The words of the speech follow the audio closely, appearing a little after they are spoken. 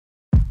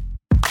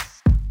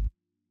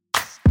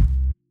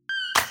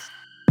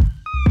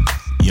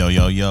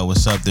Yo,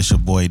 what's up? This your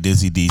boy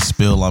Dizzy D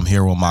Spill. I'm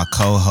here with my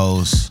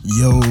co-host.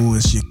 Yo,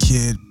 it's your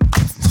kid.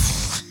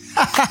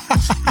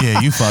 Yeah,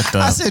 you fucked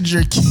up. I said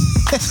your kid.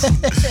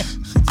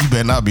 You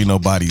better not be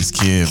nobody's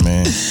kid,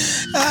 man.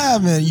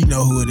 Man, you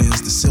know who it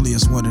is. The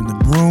silliest one in the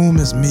room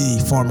is me,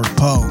 Farmer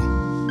Poe.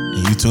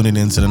 And you tuning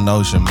into The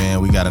Notion,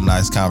 man. We got a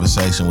nice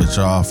conversation with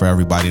y'all. For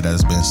everybody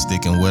that's been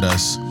sticking with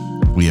us,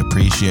 we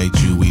appreciate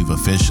you. We've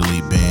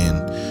officially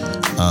been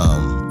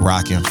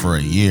rocking for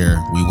a year.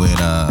 We went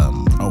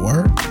A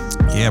word?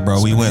 Yeah,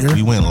 bro. We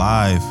went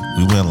live.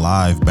 We went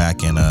live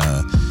back in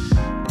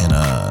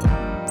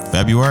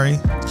February.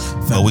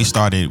 But we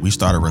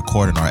started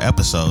recording our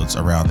episodes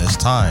around this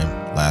time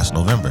last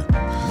November.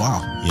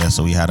 Wow. Yeah,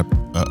 so we had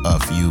a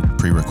few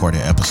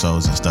pre-recorded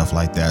episodes and stuff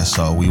like that.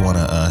 So we want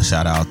to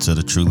shout out to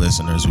the true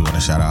listeners. We want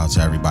to shout out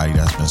to everybody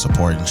that's been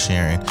supporting,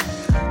 sharing,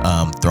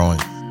 throwing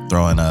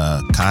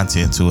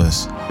content to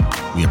us.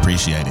 We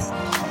appreciate it.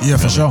 Yeah,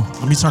 for sure.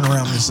 Let me turn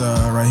around this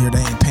right here. They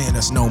ain't paying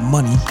us no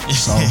money.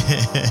 So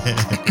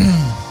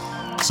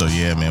So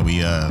yeah, man,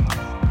 we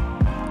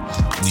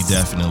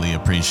definitely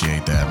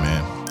appreciate that,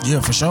 man. yeah,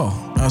 for sure.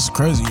 That's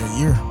crazy. A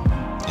year.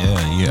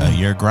 Yeah, a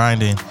year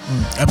grinding.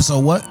 Episode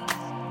what?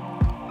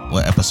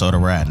 What episode are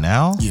we at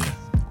now? Yeah.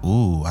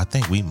 Ooh, I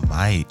think we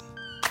might.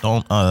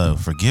 Don't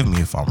forgive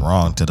me if I'm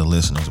wrong to the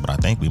listeners, but I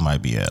think we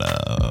might be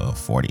at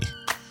 40.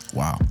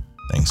 Wow.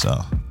 Think so.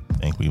 I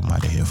think we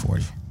might have hit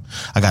 40.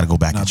 I got to go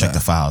back and check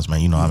the files,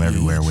 man. You know, I'm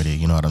everywhere with it.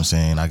 You know what I'm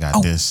saying? I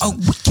got this. Oh,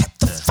 we kept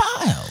the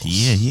files.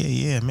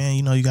 Yeah, man.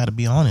 You know, you got to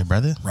be on it,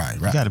 brother. Right.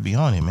 You got to be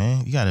on it,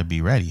 man. You got to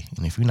be ready.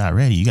 And if you're not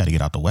ready, you got to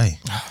get out the way.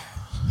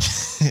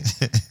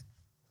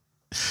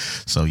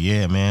 So,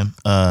 yeah, man.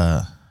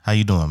 How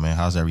you doing, man?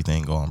 How's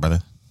everything going, brother?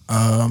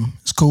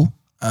 It's cool.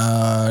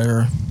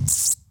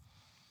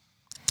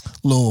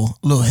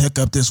 Little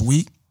hiccup this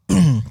week.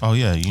 Oh,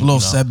 yeah. A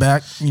little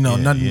setback,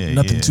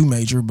 nothing too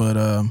major, but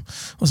it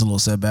was a little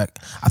setback.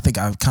 I think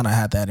I've kind of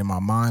had that in my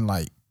mind,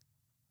 like,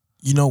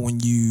 when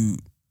you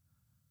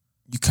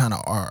kind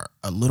of are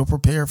a little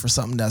prepared for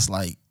something that's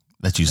like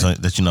that you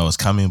know is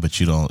coming, but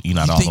you're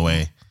not all the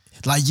way.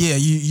 Like, yeah,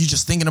 you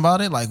just thinking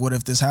about it, like, what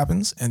if this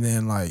happens? And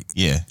then like,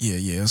 yeah,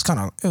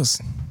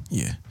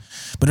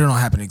 but it don't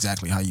happen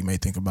exactly how you may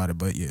think about it,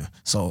 but yeah.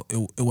 So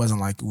it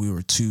wasn't like we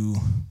were too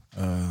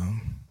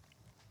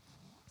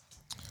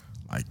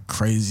like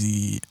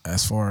crazy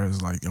as far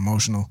as like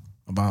emotional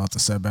about the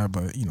setback,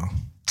 but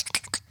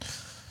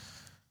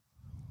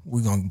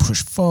we're gonna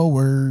push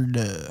forward.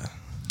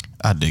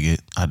 I dig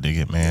it,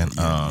 man.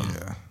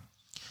 Yeah.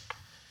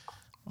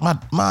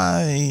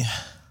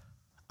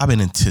 I've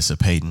been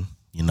anticipating,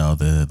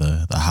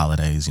 the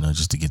holidays,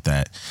 just to get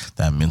that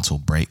mental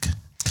break.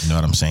 You know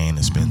what I'm saying?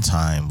 To spend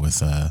time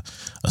with a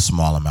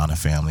small amount of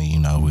family.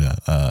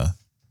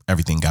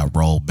 Everything got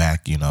rolled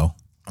back.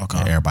 Okay.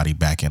 Everybody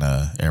back in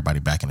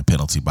the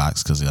penalty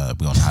box because we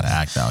don't know how to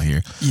act out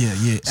here. Yeah.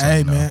 So,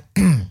 hey, man.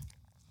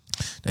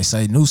 They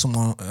say Newsom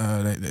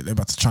they're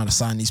about to try to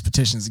sign these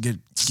petitions to get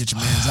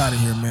your mans out of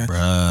here, man.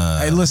 Bruh.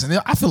 Hey, listen,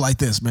 I feel like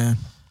this, man.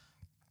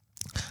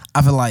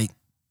 I feel like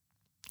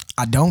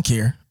I don't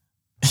care.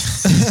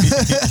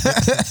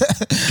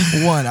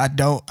 One, I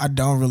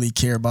don't really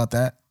care about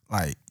that.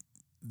 Like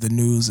the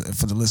news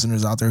for the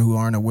listeners out there who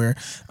aren't aware,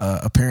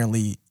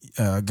 apparently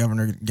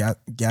Governor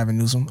Gavin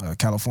Newsom,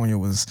 California,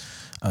 was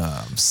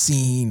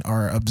seen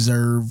or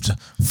observed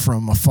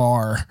from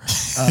afar.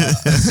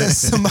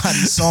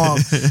 Somebody saw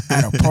him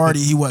at a party.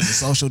 He wasn't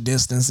social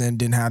distancing,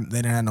 they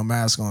didn't have no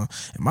mask on.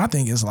 And my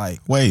thing is like,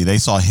 wait, they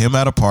saw him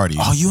at a party?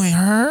 Oh, you ain't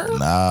heard?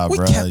 Nah, we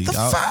bro. kept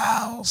the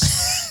files.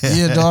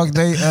 Yeah, dog.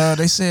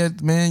 They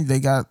said, man, they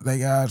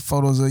got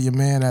photos of your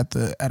man at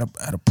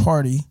a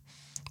party.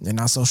 They're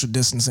not social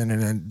distancing,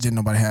 and then didn't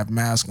nobody have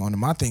masks on.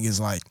 And my thing is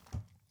like,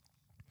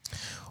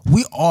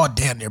 we all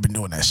damn near been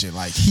doing that shit.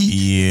 Like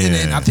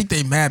and I think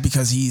they mad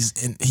because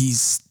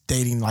he's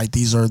stating like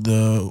these are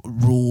the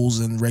rules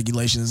and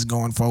regulations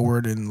going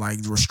forward and like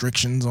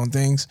restrictions on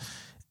things.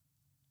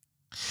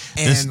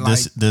 And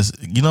this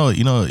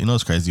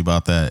what's crazy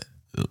about that?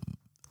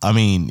 I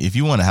mean, if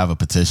you want to have a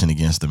petition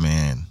against the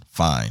man,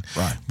 fine.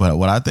 Right. But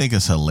what I think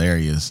is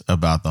hilarious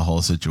about the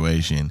whole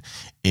situation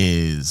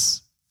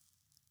is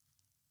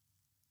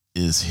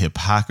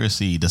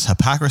hypocrisy. Does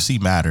hypocrisy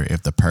matter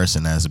if the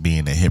person that's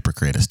being a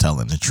hypocrite is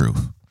telling the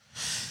truth?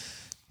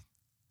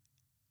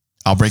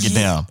 I'll break it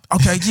down.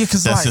 Okay, yeah,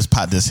 because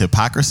does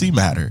hypocrisy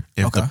matter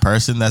if the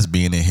person that's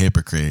being a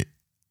hypocrite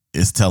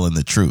is telling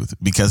the truth?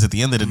 Because at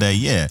the end of the day,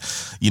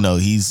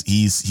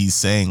 he's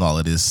saying all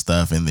of this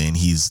stuff and then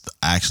he's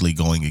actually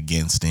going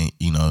against it.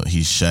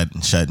 He's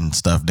shutting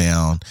stuff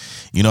down.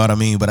 You know what I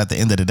mean? But at the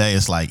end of the day,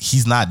 it's like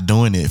he's not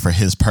doing it for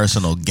his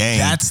personal gain.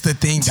 That's the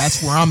thing.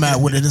 That's where I'm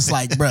at with it. It's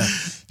like,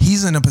 bruh,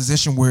 he's in a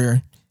position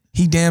where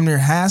he damn near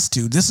has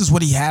to. This is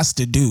what he has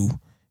to do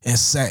and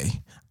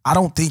say. I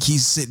don't think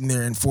he's sitting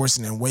there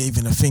enforcing and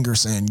waving a finger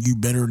saying, you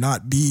better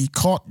not be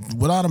caught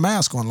without a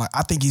mask on. Like,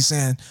 I think he's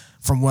saying,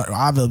 from what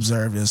I've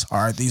observed, is,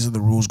 all right, these are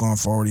the rules going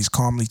forward. He's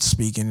calmly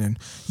speaking, and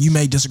you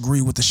may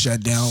disagree with the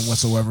shutdown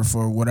whatsoever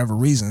for whatever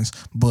reasons,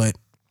 but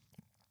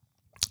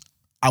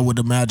I would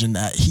imagine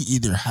that he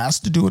either has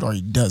to do it or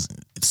he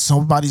doesn't.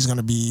 Somebody's going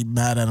to be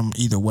mad at him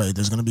either way.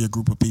 There's going to be a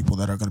group of people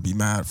that are going to be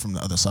mad from the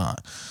other side.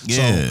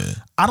 Yeah.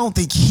 So I don't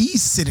think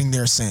he's sitting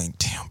there saying,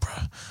 damn, bro.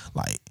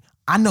 Like,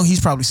 I know he's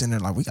probably sitting there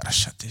like, we got to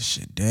shut this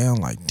shit down.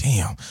 Like,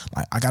 damn.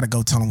 Like, I got to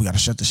go tell him we got to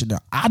shut this shit down.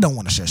 I don't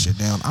want to shut shit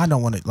down. I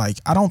don't want to, like,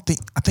 I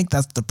think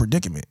that's the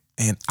predicament.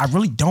 And I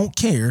really don't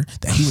care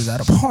that he was at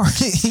a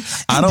party.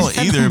 I don't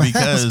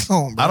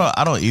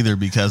either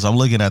because I'm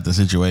looking at the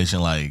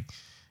situation like,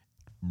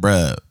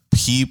 bruh,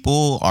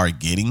 people are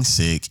getting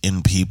sick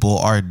and people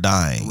are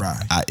dying.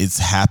 Right. It's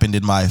happened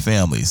in my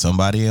family.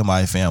 Somebody in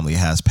my family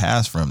has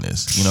passed from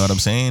this. You know what I'm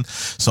saying?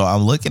 So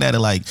I'm looking at it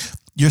like,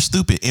 you're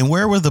stupid. And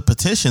where were the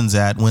petitions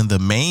at when the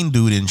main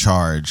dude in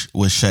charge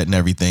was shutting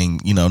everything,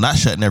 not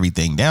shutting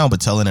everything down,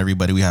 but telling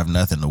everybody we have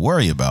nothing to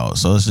worry about?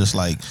 So it's just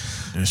like,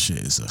 this shit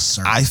is a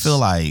circus. I feel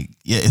like,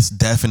 yeah, it's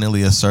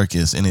definitely a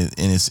circus, and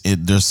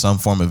there's some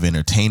form of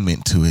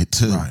entertainment to it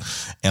too. Right.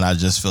 And I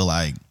just feel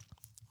like,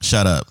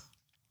 shut up.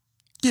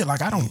 Yeah,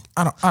 like I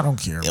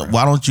don't care. Bro.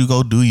 Why don't you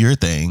go do your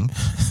thing?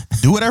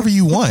 Do whatever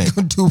you want.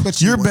 Do what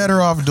you You're want.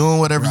 better off doing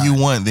whatever you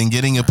want than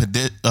getting a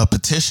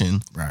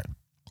petition. Right.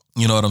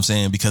 You know what I'm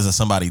saying? Because of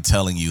somebody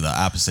telling you the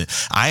opposite.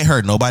 I ain't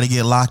heard nobody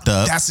get locked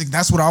up.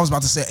 That's what I was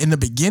about to say. In the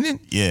beginning,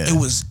 yeah, it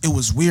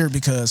was weird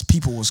because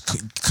people was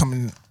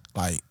coming,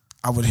 like,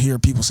 I would hear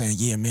people saying,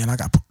 yeah, man,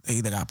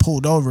 they got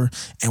pulled over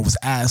and was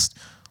asked,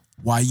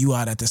 why you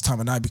out at this time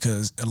of night?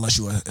 Because unless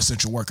you're an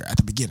essential worker at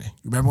the beginning.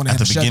 You remember when they at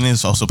the beginning,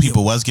 so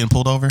people was getting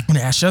pulled over? When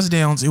they had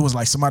shutdowns, it was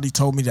like somebody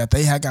told me that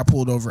they had got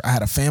pulled over. I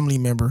had a family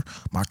member,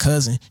 my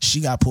cousin,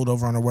 she got pulled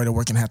over on her way to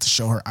work and had to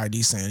show her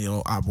ID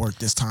saying, I worked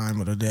this time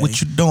of the day. What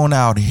you doing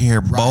out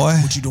here, boy? Right.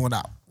 What you doing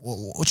out?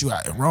 What you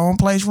out? Wrong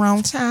place,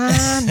 wrong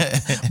time.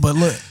 But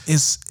look,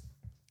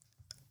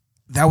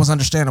 that was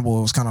understandable.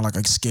 It was kind of like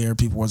a scare.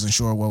 People wasn't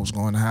sure what was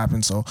going to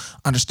happen. So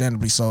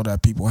understandably so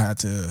that people had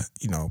to,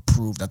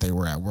 prove that they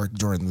were at work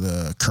during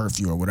the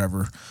curfew or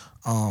whatever.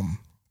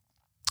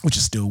 Which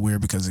is still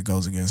weird because it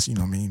goes against,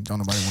 don't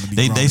nobody want to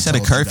be. They set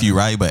a curfew,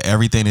 right? But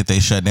everything that they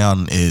shut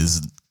down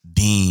is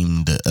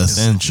deemed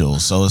essential.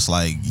 So it's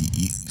like,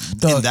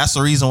 and that's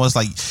the reason was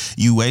like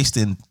you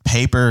wasting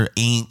paper,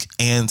 ink,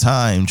 and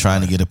time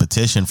trying to get a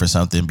petition for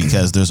something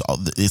because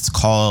it's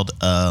called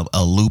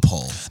a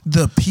loophole.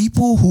 The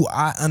people who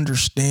I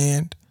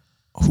understand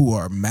who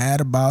are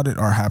mad about it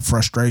or have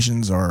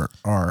frustrations or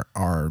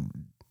are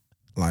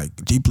like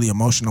deeply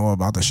emotional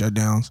about the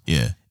shutdowns.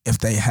 Yeah. If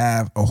they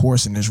have a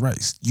horse in this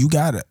race,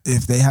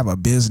 if they have a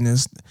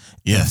business.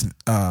 Yeah.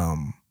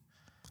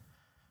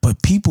 But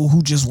people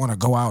who just want to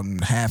go out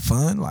and have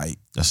fun, like,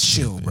 that's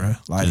chill, bro.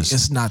 Like,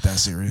 it's not that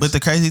serious. But the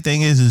crazy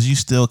thing is you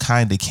still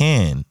kind of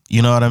can.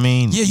 You know what I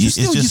mean? Yeah, you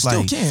still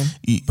can.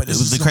 But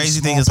the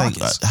crazy thing is like,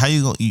 how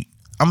you going?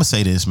 I'm gonna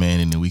say this, man,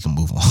 and then we can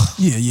move on.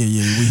 Yeah.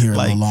 We hear it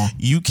like, a little long.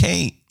 You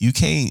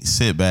can't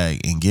sit back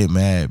and get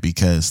mad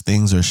because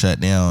things are shut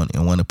down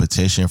and want to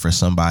petition for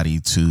somebody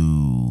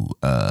to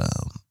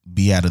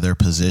be out of their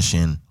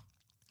position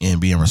and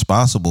being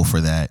responsible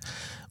for that.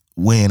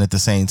 When at the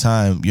same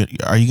time,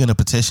 are you going to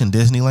petition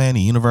Disneyland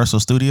and Universal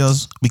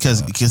Studios?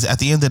 Because at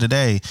the end of the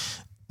day,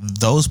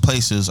 those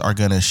places are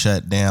going to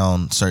shut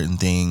down certain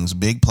things,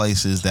 big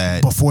places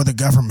that before the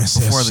government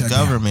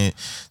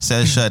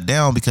says shut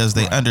down because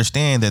they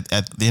understand that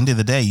at the end of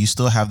the day, you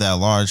still have that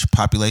large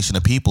population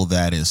of people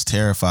that is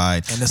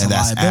terrified and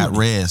that's at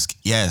risk.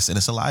 Yes, and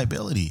it's a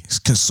liability.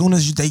 Because as soon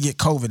as they get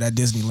COVID at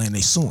Disneyland,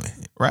 they suing.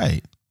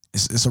 Right.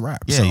 It's a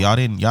wrap. Yeah, so. y'all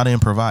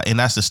didn't provide, and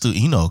that's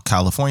the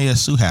California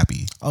is sue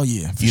happy. Oh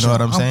yeah, you know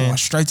what I'm saying? Going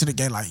straight to the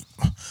game, like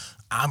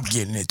I'm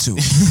getting it too.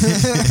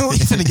 We're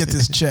gonna get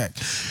this check.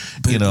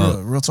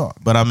 But real talk.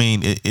 But I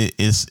mean,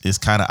 it's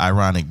kind of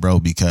ironic, bro,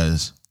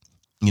 because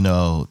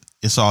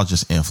it's all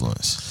just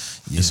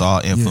influence. Yeah, it's all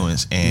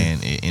influence,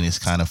 and it's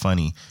kind of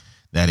funny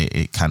that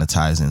it kind of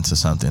ties into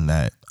something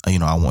that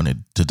I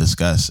wanted to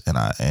discuss, and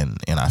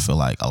I feel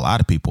like a lot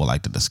of people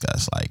like to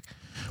discuss. Like,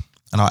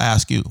 and I'll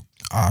ask you.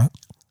 All right.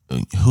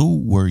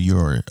 Who were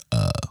your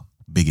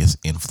biggest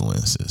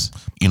influences?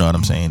 You know what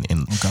I'm saying?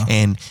 And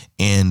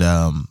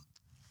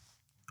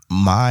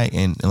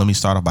let me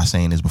start off by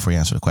saying this before you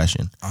answer the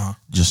question,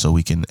 just so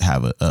we can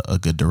have a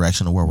good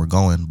direction of where we're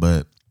going.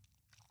 But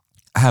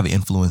I have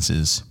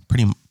influences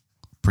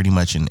pretty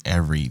much in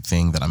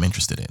everything that I'm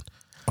interested in.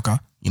 Okay.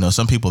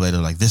 Some people that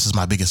are like, this is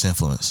my biggest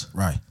influence.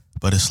 Right.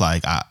 But it's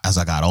like, as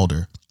I got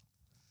older,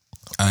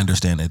 I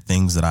understand that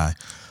things that I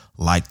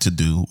like to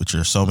do, which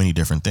are so many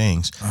different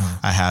things,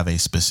 I have a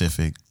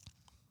specific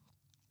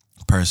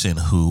person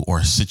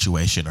or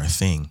situation or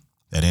thing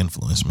that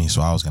influenced me.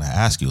 So I was going to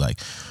ask you,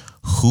 like,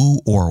 who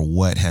or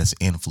what has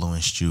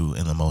influenced you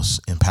in the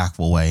most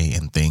impactful way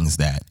in things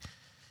that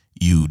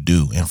you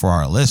do? And for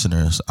our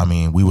listeners, I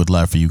mean, we would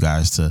love for you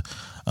guys to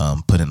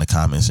put in the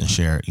comments and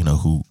share,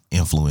 who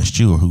influenced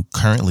you or who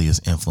currently is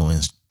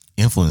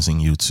influencing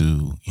you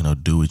to,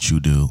 do what you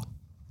do.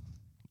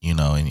 In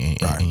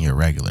your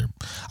regular.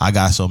 I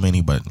got so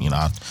many, but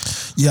I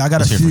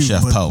got a few. For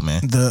Chef Poe,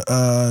 man.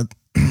 The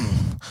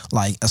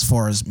like as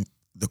far as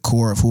the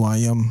core of who I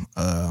am.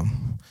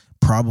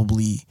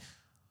 Probably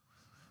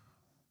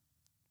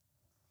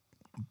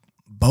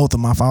both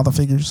of my father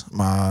figures,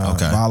 my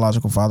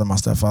biological father, my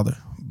stepfather.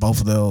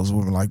 Both of those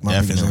were like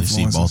my biggest influences.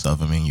 Definitely see both of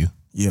them in you.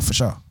 Yeah, for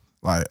sure.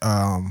 Like,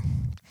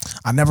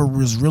 I never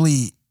was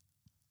really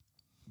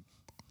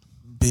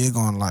big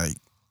on like,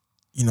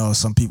 you know,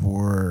 some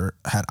people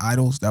had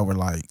idols that were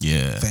like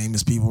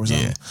famous people or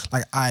something. Yeah.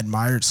 Like I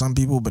admired some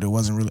people, but it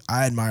wasn't really.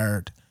 I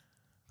admired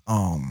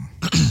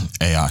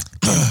AI.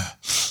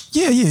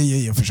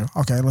 Yeah, for sure.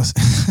 Okay, let's.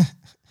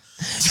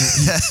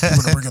 You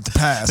want to bring up the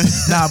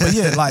past? Nah, but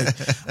yeah, like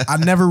I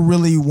never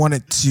really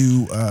wanted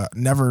to.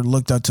 Never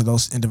looked up to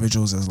those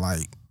individuals as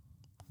like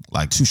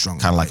too strong,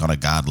 kind of like on a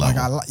god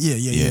level. Like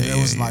it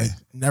was like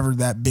never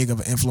that big of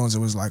an influence. It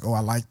was like, oh,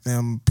 I like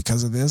them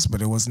because of this,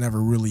 but it was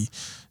never really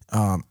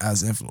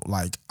as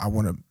like I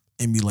want to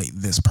emulate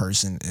this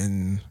person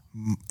in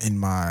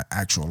my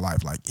actual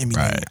life. Like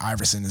emulating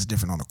Iverson is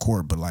different on the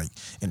court, but like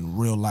in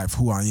real life,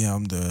 who I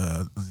am,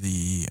 the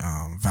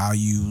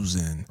values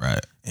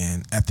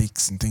and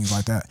ethics and things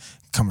like that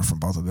coming from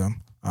both of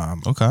them.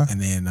 And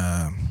then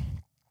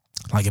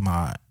like in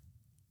my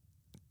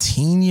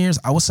teen years,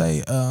 I would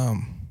say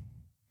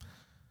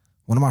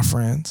one of my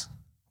friends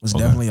was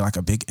definitely like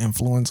a big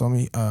influence on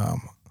me.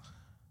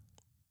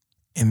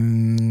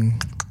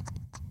 And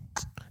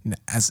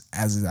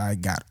as I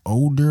got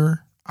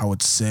older, I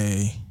would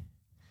say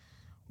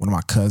one of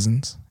my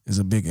cousins is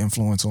a big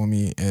influence on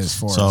me as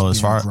far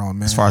as being a grown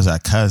man. As far as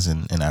that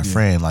cousin and that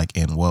friend, like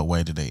in what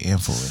way did they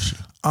influence you?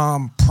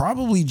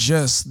 Probably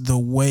just the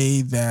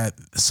way that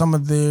some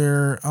of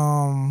their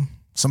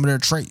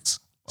traits.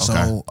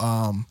 So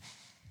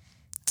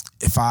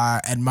if I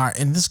admire,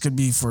 and this could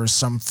be for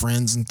some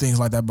friends and things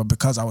like that, but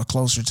because I was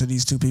closer to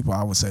these two people,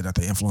 I would say that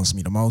they influenced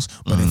me the most.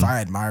 But if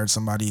I admired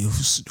somebody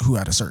who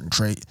had a certain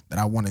trait that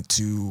I wanted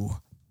to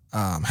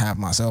have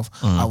myself,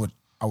 I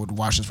would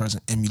watch this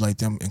person, emulate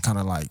them, and kind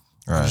of like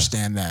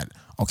understand that,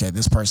 okay,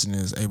 this person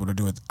is able to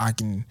do it. I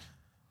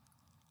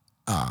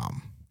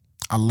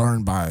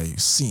learn by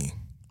seeing.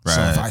 So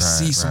if I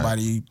see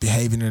somebody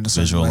behaving in a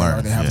certain way,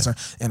 or they have a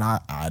certain, and I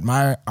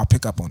admire, I'll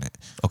pick up on it.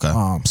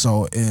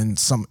 So in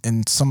some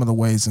of the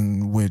ways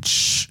in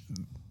which,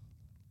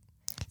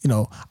 you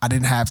know, I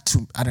didn't have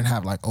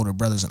like older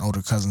brothers and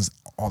older cousins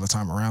all the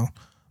time around.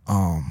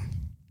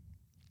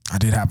 I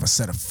did have a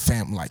set of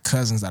family, like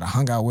cousins that I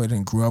hung out with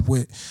and grew up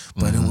with,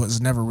 but it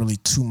was never really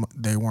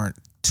they weren't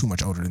too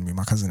much older than me.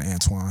 My cousin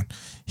Antoine,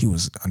 he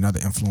was another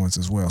influence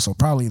as well. So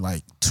probably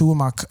like two of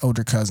my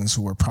older cousins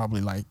who were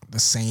probably like the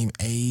same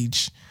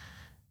age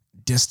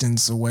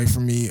distance away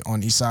from me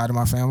on each side of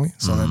my family.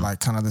 So they're like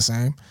kind of the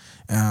same.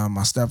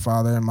 My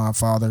stepfather and my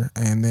father.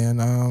 And then,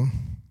 I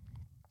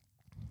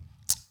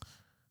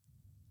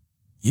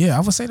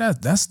would say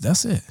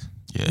that's it.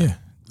 Yeah.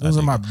 Those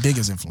are my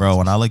biggest influences. Bro,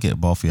 when I look at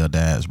both of your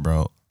dads,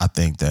 bro, I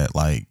think that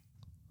like,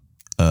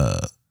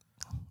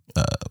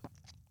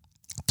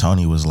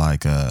 Tony was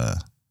like,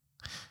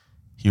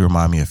 he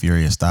remind me of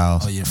Furious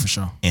Styles. Oh yeah, for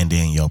sure. And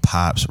then your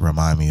pops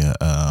remind me of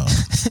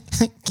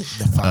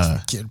the Fox from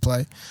Kid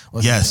Play.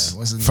 What's his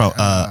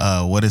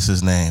name? What is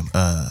his name?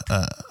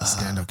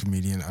 Stand-up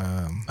comedian.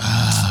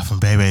 From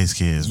Bebe's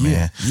Kids,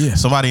 man. Yeah.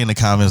 Somebody in the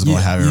comments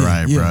gonna have it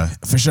right, bro.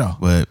 For sure.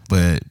 But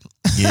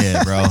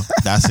yeah, bro,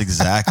 that's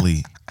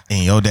exactly.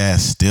 And your dad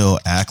still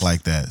act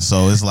like that.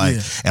 So it's like,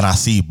 and I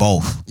see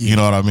both. You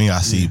know what I mean?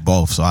 I see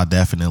both. So I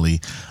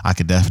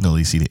could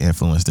definitely see the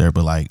influence there.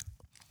 But like,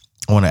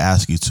 I want to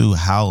ask you too,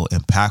 how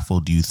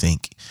impactful do you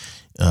think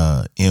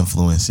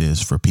influence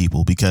is for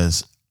people?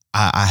 Because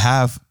I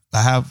have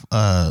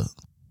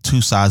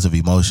two sides of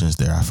emotions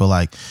there. I feel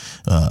like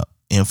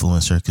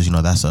influencer, because you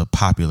know that's a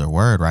popular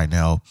word right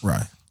now.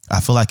 Right. I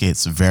feel like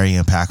it's very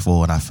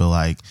impactful, and I feel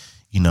like,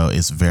 you know,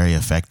 it's very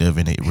effective,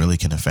 and it really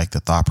can affect the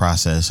thought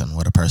process and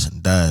what a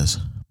person does.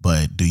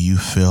 But do you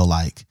feel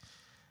like,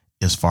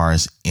 as far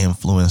as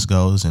influence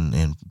goes and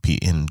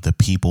the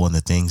people and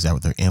the things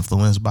that they're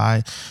influenced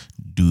by,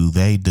 do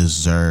they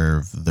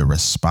deserve the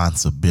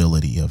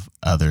responsibility of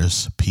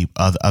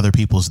other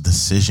people's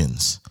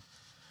decisions?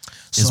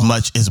 So,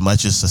 as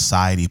much as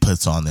society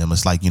puts on them,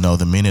 it's like, you know,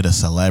 the minute a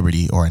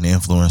celebrity or an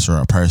influencer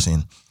or a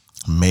person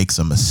makes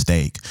a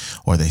mistake,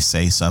 or they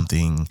say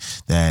something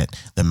that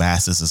the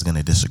masses is going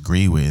to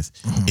disagree with,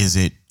 is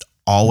it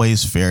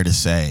always fair to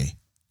say,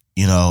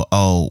 you know,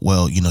 oh,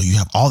 well, you know, you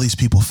have all these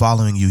people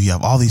following you, you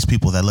have all these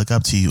people that look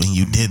up to you, and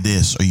you did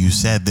this or you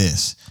said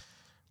this?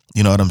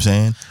 You know what I'm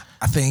saying?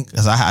 I think,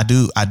 because I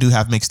do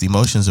have mixed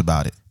emotions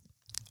about it.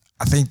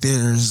 I think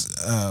there's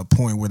a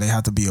point where they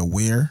have to be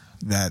aware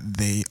that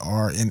they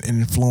are an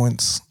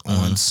influence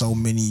on so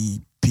many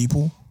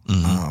people,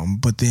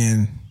 but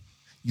then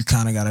you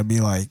kind of got to be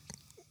like,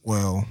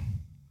 well,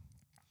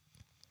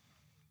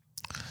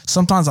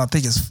 sometimes I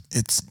think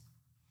it's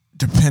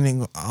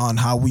depending on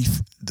how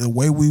the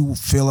way we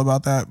feel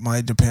about that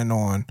might depend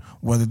on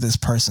whether this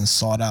person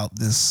sought out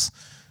this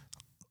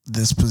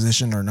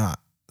position or not.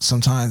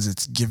 Sometimes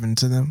it's given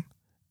to them.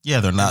 Yeah,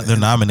 they're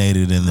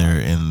nominated in their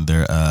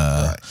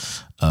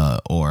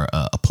or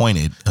appointed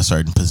appointed a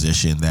certain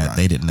position that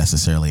they didn't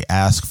necessarily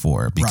ask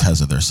for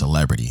because of their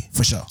celebrity.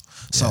 For sure.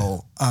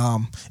 So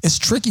it's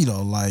tricky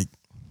though, like,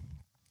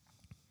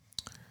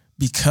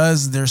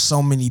 because there's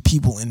so many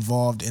people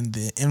involved in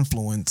the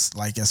influence,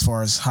 like as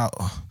far as how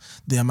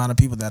the amount of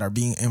people that are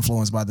being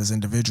influenced by this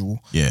individual.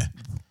 Yeah.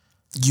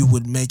 You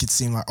would make it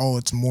seem like, oh,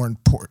 it's more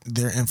important.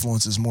 Their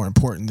influence is more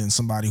important than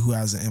somebody who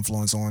has an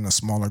influence on a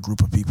smaller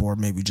group of people or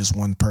maybe just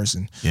one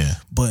person. Yeah.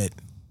 But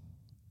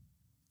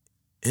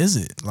is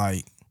it?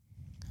 Like,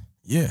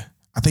 yeah.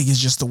 I think it's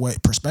just the way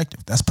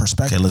perspective. That's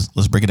perspective. Okay,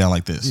 let's break it down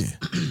like this.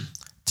 Yeah.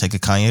 Take a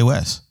Kanye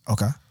West.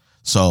 Okay.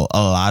 So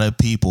a lot of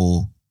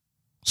people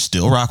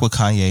still rock with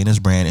Kanye and his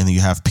brand, and then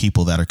you have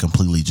people that are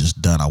completely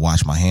just done. I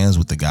wash my hands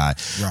with the guy.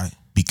 Right.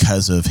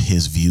 Because of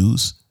his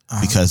views.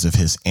 Because of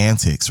his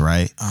antics,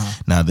 right?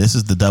 Now, this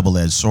is the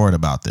double-edged sword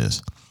about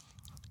this.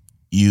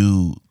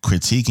 You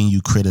critique and you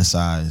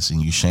criticize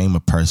and you shame a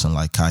person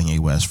like Kanye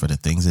West for the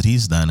things that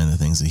he's done and the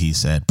things that he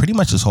said pretty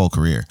much his whole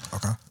career.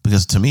 Okay.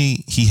 Because to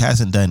me, he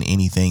hasn't done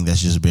anything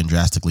that's just been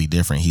drastically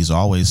different. He's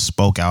always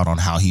spoke out on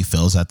how he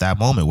feels at that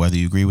moment, whether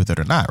you agree with it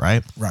or not,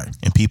 right? Right.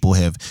 And people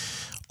have,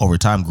 over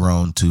time,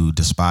 grown to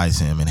despise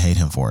him and hate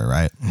him for it,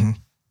 right? Mm-hmm.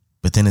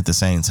 But then at the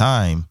same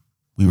time,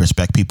 we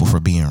respect people for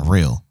being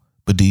real.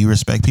 But do you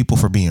respect people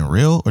for being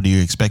real, or do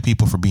you expect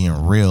people for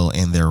being real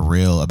and they're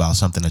real about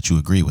something that you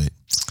agree with?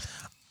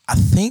 I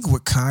think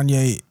with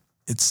Kanye,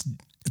 it's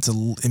a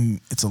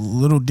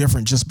little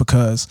different just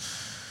because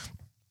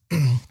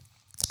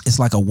it's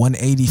like a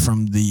 180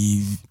 from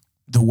the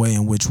way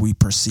in which we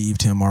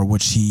perceived him or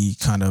which he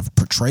kind of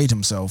portrayed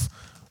himself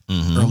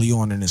early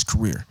on in his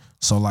career.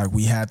 So like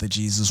we had the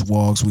Jesus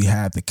walks, we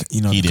had the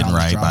he didn't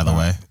write, by the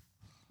way.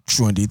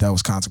 True, indeed, that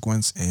was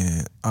consequence,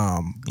 and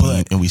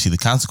we see the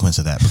consequence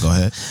of that. But go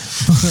ahead.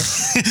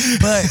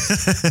 But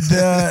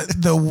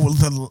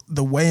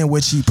the way in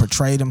which he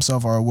portrayed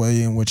himself, or the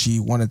way in which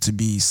he wanted to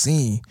be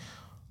seen,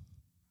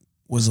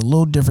 was a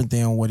little different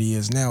than what he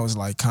is now. It's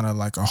like kind of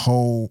like a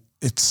whole.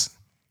 It's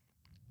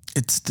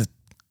the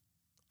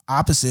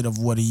opposite of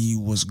what he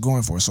was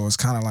going for. So it's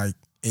kind of like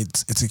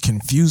it's a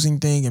confusing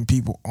thing, and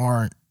people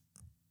aren't.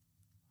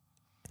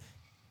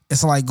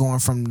 It's like going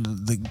from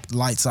the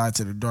light side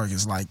to the dark.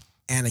 It's like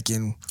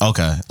Anakin.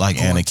 Okay, like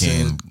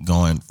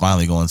Anakin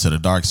finally going to the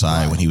dark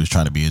side when he was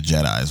trying to be a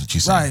Jedi, is what you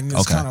said. Right, and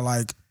it's kind of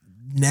like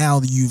now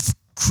you've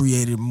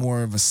created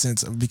more of a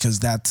sense of,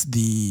 because that's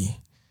the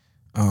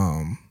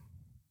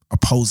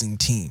opposing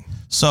team.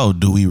 So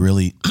do we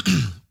really...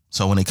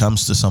 So when it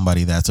comes to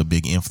somebody that's a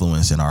big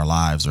influence in our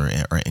lives or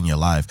in your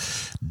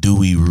life, do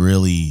we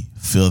really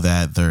feel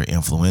that they're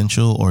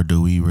influential, or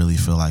do we really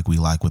feel like we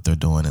like what they're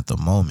doing at the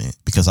moment?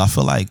 Because I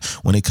feel like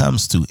when it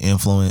comes to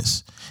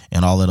influence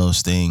and all of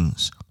those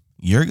things,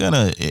 you're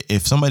gonna,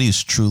 if somebody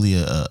is truly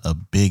a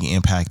big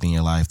impact in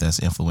your life that's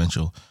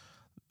influential,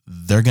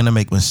 they're gonna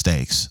make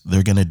mistakes.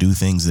 They're gonna do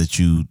things that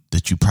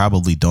you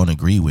probably don't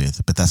agree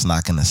with, but that's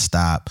not gonna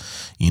stop,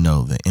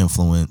 the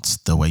influence,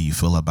 the way you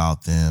feel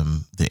about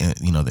them,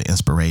 the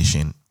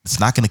inspiration. It's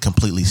not gonna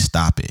completely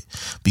stop it,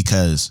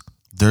 because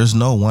there's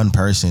no one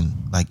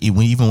person, like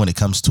even when it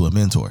comes to a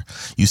mentor,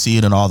 you see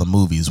it in all the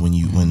movies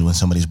when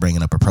somebody's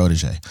bringing up a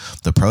protege,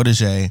 the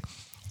protege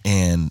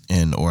and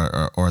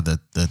or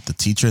the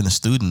teacher and the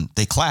student,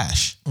 they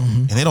clash,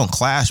 and they don't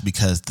clash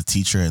because the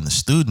teacher and the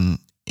student.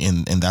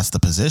 And that's the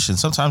position.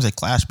 Sometimes they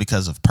clash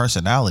because of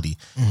personality,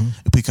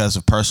 because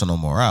of personal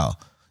morale.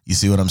 You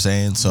see what I'm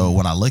saying? So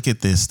when I look at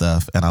this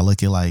stuff and I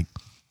look at like,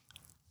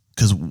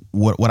 because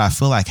what I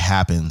feel like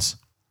happens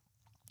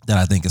that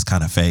I think is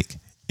kind of fake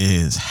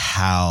is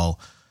how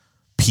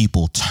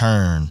people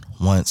turn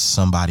once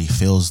somebody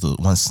feels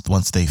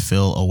once they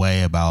feel a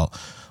way about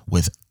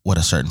with what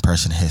a certain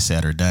person has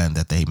said or done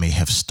that they may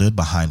have stood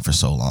behind for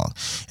so long.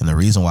 And the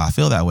reason why I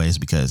feel that way is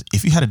because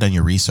if you had done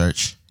your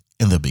research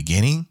in the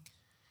beginning,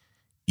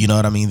 you know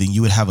what I mean? Then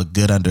you would have a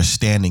good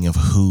understanding of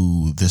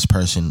who this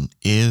person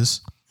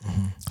is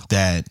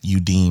that you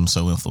deem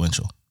so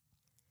influential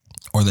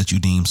or that you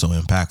deem so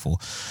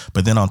impactful.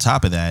 But then on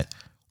top of that,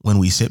 when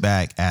we sit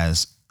back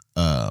as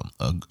a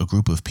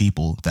group of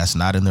people that's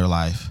not in their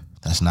life,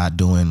 that's not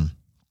doing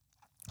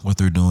what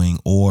they're doing,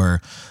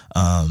 or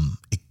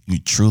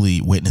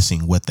truly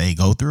witnessing what they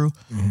go through,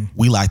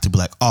 we like to be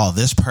like, oh,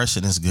 this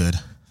person is good,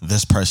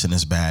 this person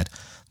is bad.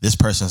 This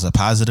person is a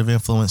positive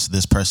influence.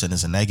 This person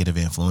is a negative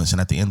influence.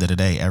 And at the end of the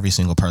day, every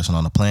single person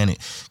on the planet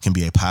can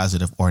be a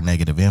positive or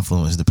negative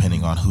influence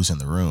depending on who's in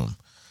the room.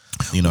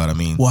 You know what I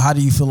mean? Well, how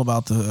do you feel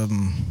about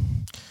the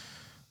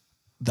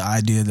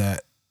idea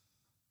that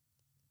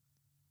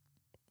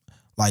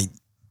like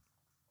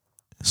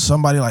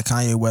somebody like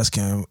Kanye West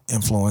can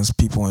influence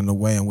people in the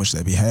way in which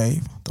they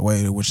behave, the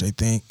way in which they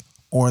think,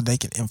 or they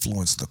can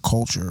influence the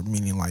culture,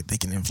 meaning like they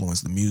can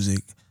influence the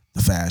music,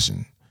 the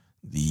fashion,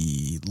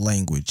 the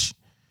language.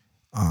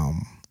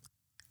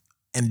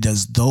 And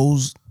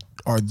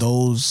are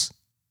those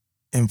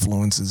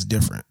influences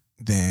different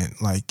than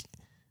like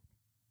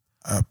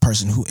a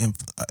person who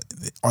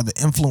are the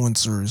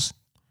influencers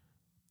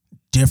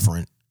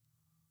different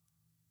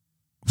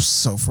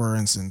So, for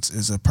instance,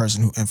 is a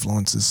person who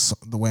influences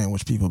the way in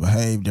which people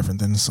behave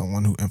different than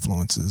someone who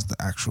influences the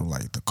actual,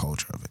 like, the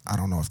culture of it? I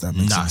don't know if that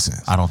makes any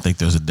sense. I don't think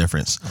there's a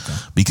difference.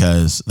 Okay.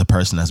 Because the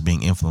person that's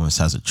being influenced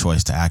has a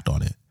choice to act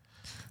on it.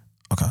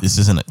 Okay. This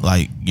isn't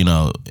like,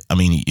 I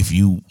mean, if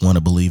you want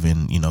to believe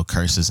in,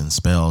 curses and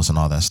spells and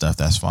all that stuff,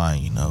 that's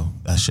fine.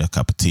 That's your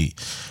cup of tea.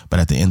 But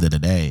at the end of the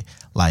day,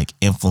 like,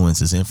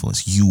 influence is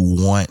influence. You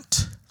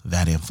want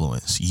that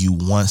influence. You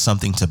want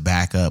something to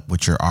back up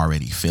what you're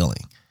already feeling.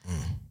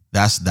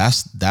 That's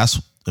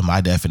in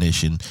my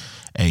definition,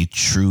 a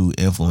true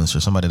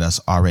influencer, somebody that's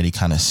already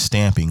kind of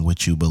stamping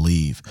what you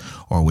believe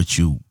or what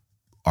you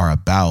are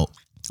about.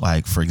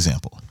 Like, for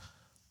example,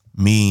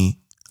 we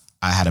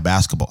had a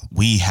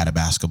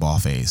basketball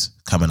phase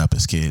coming up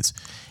as kids.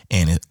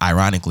 And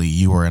ironically,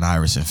 you were an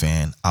Iverson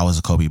fan. I was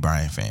a Kobe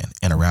Bryant fan.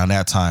 And around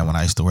that time, when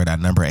I used to wear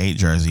that number 8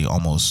 jersey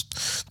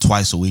almost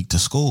twice a week to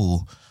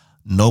school,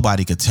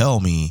 nobody could tell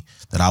me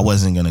that I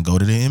wasn't going to go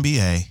to the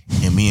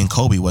NBA and me and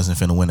Kobe wasn't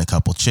finna win a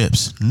couple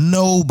chips.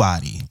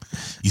 Nobody.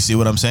 You see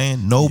what I'm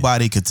saying?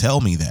 Nobody could tell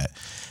me that.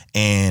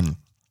 And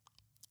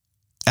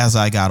as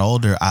I got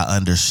older, I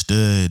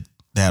understood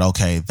that,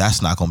 okay,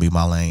 that's not going to be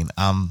my lane.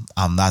 I'm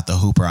not the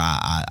hooper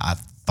I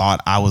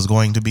thought I was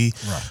going to be.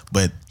 Right.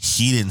 But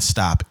he didn't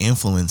stop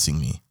influencing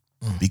me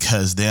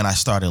because then I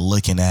started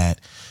looking at,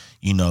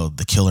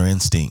 the killer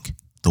instinct,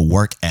 the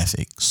work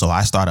ethic. So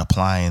I started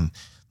applying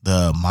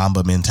the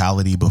Mamba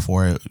mentality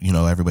before,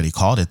 everybody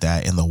called it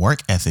that, and the work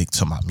ethic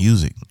to my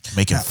music,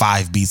 making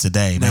 5 beats a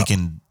day,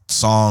 making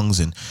songs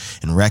and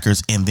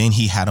records. And then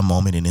he had a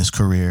moment in his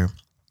career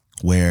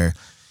where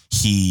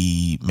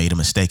he made a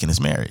mistake in his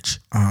marriage.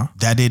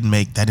 That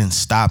didn't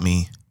stop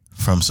me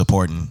from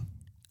supporting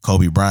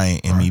Kobe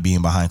Bryant and me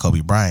being behind Kobe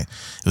Bryant.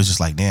 It was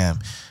just like, damn,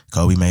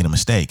 Kobe made a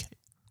mistake.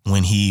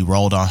 When he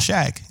rolled on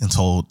Shaq and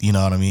told,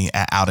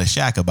 out of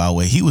Shaq about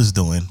what he was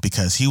doing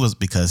because he was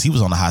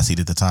on the hot seat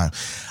at the time.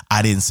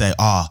 I didn't say,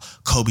 oh,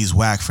 Kobe's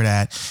whack for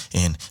that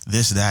and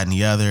this, that, and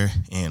the other.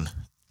 And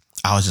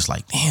I was just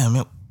like, damn,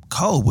 man,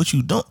 Kobe, what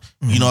you doing?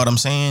 You know what I'm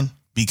saying?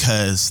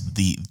 Because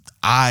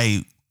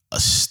I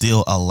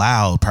still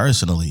allowed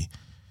personally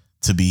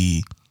to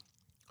be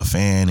a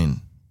fan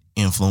and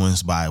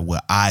influenced by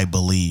what I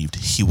believed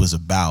he was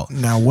about.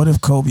 Now, what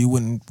if Kobe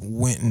went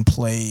and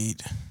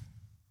played?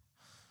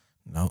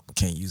 No,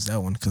 can't use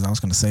that one because I was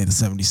going to say the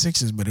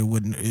 76ers, but you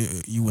wouldn't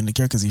have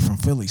cared because he's from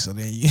Philly. So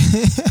then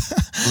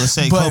let's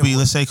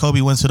say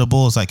Kobe went to the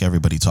Bulls like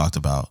everybody talked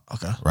about.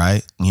 Okay.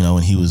 Right?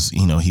 And he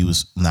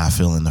was not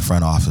feeling the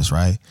front office,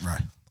 right?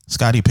 Right.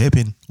 Scottie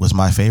Pippen was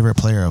my favorite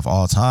player of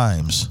all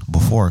times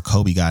before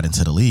Kobe got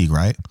into the league,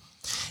 right?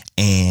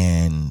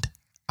 And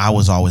I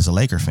was always a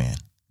Laker fan.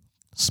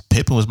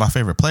 Pippen was my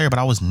favorite player, but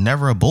I was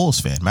never a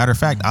Bulls fan. Matter of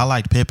fact, I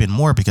liked Pippen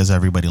more because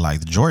everybody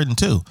liked Jordan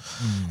too.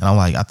 And I'm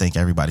like, I think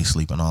everybody's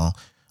sleeping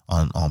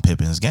on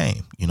Pippen's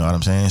game. You know what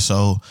I'm saying?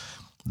 So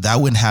that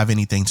wouldn't have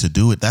anything to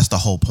do with. That's the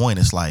whole point.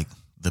 It's like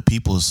the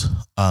people's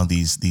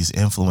these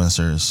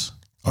influencers,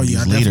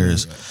 these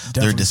leaders,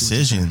 their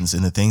decisions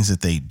and the things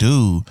that they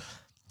do.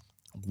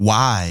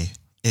 Why,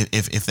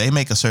 if they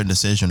make a certain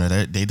decision or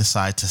they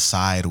decide to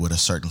side with a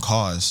certain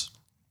cause,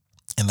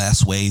 and that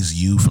sways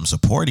you from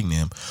supporting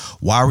them,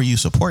 why were you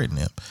supporting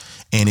them?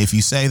 And if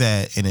you say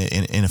that, and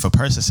if a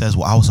person says,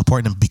 well, I was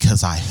supporting them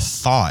because I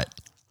thought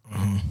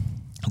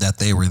that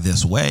they were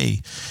this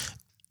way,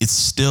 it's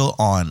still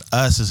on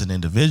us as an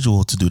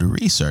individual to do the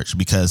research,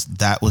 because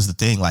that was the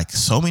thing. Like,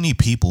 so many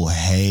people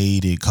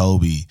hated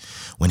Kobe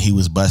when he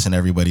was busting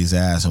everybody's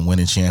ass and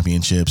winning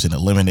championships and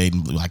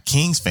eliminating, like,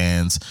 Kings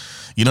fans.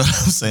 You know what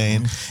I'm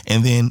saying?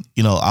 And then,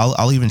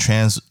 I'll even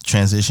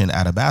transition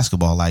out of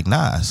basketball, like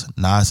Nas.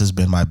 Nas has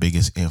been my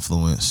biggest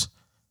influence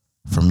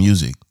for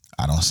music.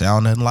 I don't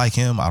sound nothing like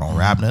him. I don't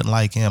rap nothing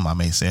like him. I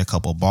may say a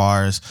couple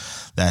bars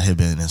that have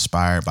been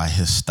inspired by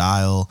his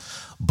style,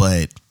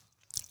 but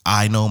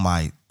I know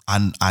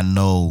I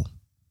know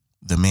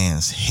the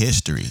man's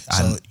history.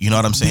 So you know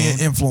what I'm saying?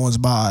 Being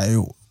influenced by,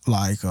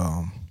 like,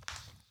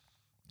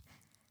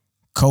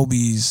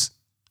 Kobe's,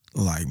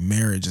 like,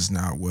 marriage is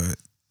not what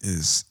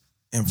is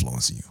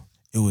influencing you.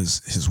 It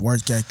was his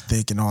work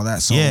ethic and all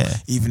that. So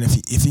even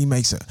if he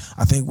makes it,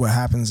 I think what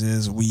happens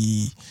is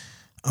we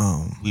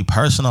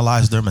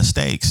personalize their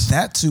mistakes.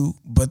 That too,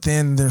 but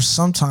then there's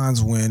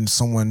sometimes when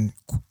someone,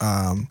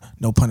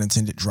 no pun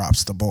intended,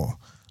 drops the ball.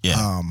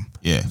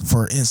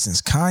 For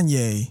instance,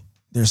 Kanye,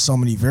 there's so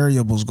many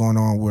variables going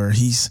on where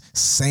he's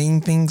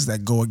saying things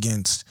that go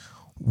against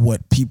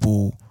what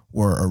people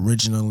were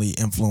originally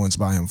influenced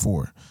by him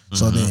for.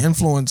 So they're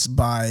influenced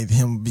by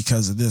him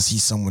because of this.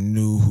 He's someone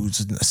new who's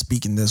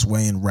speaking this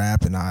way in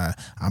rap, and I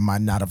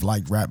might not have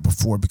liked rap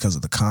before because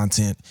of the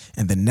content.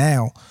 And then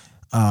now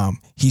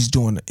he's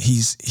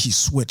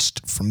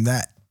switched from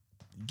that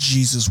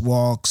Jesus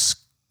walks,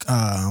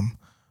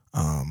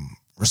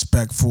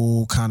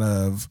 respectful kind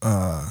of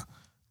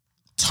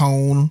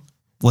tone.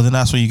 Well, then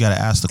that's where you got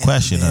to ask the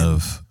question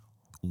of,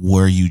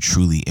 were you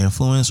truly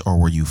influenced or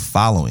were you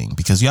following?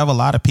 Because you have a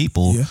lot of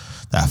people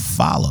that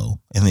follow,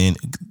 and then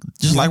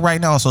just like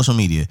right now on social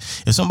media,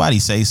 if somebody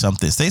says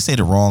something, if they say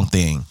the wrong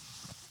thing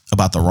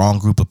about the wrong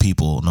group of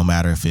people, no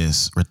matter if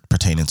it's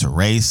pertaining to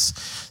race,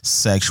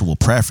 sexual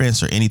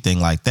preference, or anything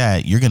like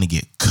that, you're going to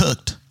get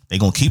cooked. They're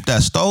going to keep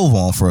that stove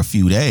on for a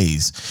few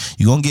days.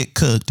 You're going to get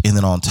cooked. And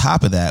then on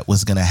top of that,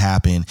 what's going to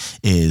happen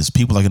is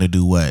people are going to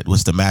do what?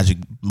 What's the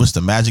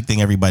magic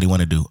thing everybody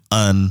want to do?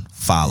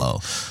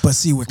 Unfollow. But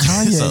see, with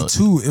Kanye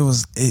too,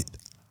 it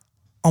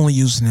only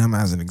using him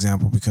as an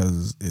example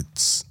because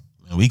it's...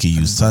 We could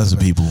use tons of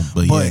people,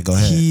 but yeah, go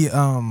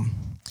ahead.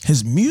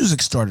 His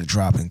music started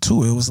dropping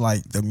too. It was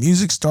like the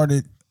music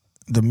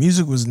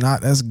was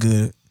not as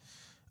good.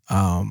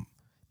 The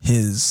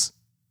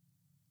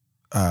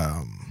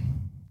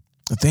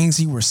things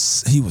he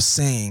was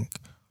saying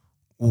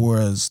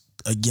was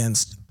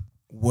against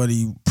what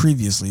he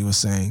previously was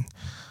saying.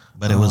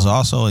 But it was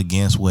also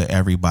against what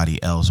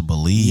everybody else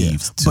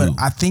believed too.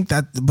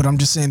 But I'm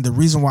just saying the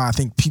reason why I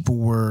think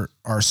people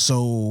are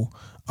so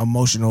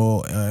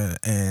emotional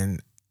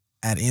and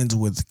at ends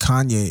with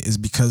Kanye is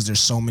because there's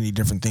so many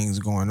different things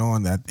going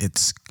on that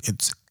it's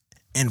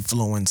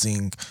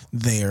influencing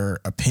their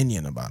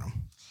opinion about him.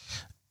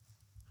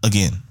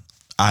 Again,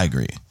 I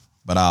agree,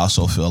 but I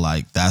also feel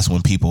like that's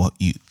when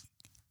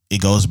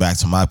it goes back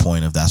to my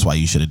point of that's why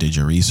you should have did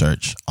your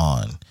research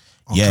on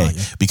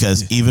Kanye.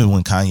 Because even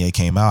when Kanye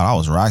came out, I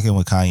was rocking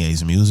with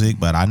Kanye's music,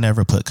 but I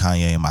never put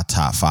Kanye in my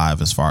top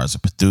 5 as far as a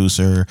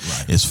producer,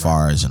 as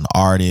far as an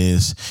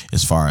artist,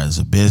 as far as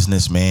a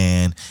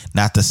businessman.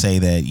 Not to say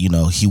that,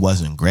 he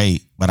wasn't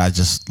great, but I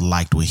just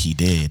liked what he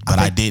did. But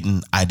I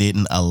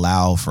didn't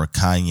allow for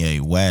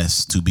Kanye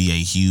West to be a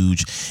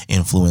huge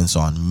influence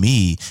on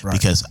me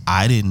because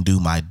I didn't do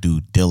my due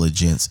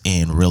diligence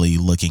in really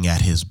looking at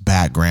his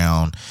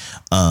background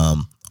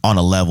on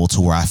a level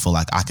to where I feel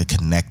like I could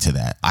connect to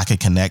that. I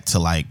could connect to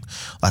like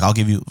I'll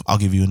give you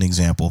an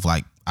example of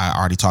like I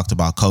already talked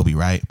about Kobe,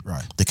 right?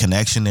 Right. The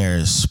connection there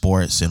is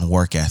sports and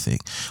work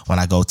ethic. When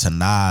I go to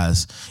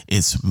Nas,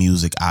 it's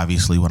music,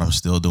 obviously, what I'm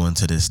still doing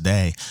to this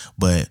day.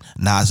 But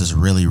Nas is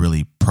really,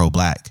 really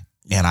pro-black.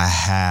 And I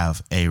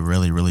have a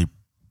really, really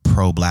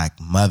pro-black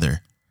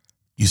mother.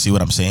 You see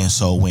what I'm saying?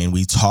 So when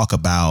we talk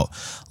about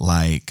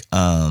like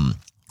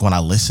when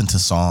I listen to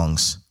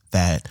songs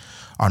that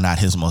are not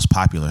his most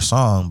popular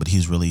song, but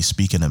he's really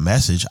speaking a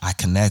message, I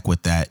connect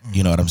with that,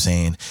 you know what I'm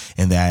saying?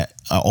 And that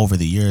over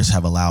the years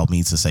have allowed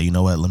me to say, you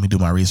know what, let me do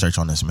my research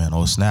on this man.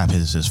 Oh snap,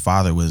 his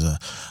father was a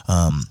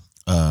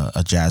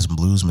jazz and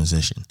blues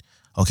musician.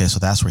 Okay, so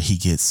that's where he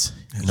gets,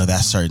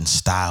 that certain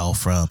style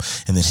from.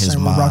 And then his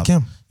mom.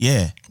 Rakim.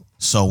 Yeah.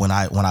 So when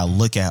I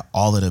look at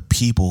all of the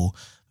people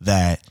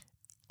that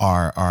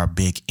are a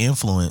big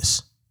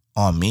influence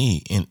on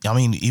me, and I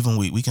mean, even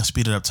we can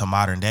speed it up to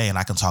modern day, and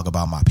I can talk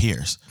about my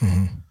peers.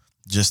 Mm-hmm.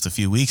 Just a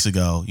few weeks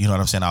ago, you know what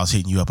I'm saying? I was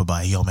hitting you up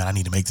about, yo, man, I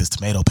need to make this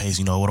tomato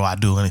paste. What do I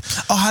do? And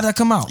how'd that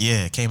come out?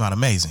 Yeah, it came out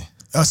amazing.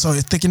 So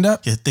it thickened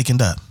up? It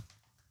thickened up.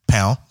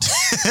 Pound.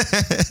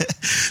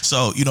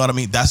 So, you know what I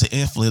mean? That's an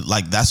influence,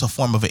 like that's a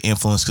form of an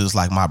influence because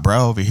like my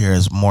bro over here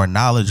is more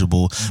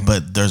knowledgeable,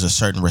 but there's a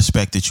certain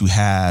respect that you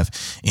have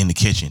in the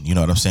kitchen, you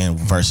know what I'm saying?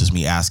 Versus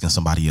me asking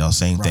somebody else.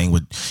 Same thing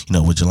with,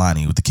 with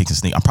Jelani, with the kicking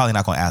sneak. I'm probably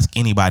not going to ask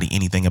anybody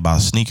anything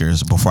about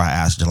sneakers before I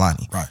ask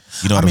Jelani. Right.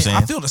 You know what I'm saying?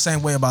 I feel the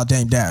same way about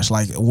Dame Dash,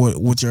 like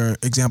with your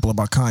example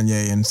about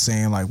Kanye and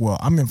saying like, well,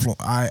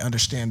 I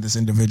understand this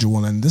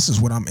individual and this is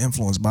what I'm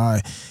influenced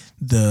by.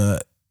 The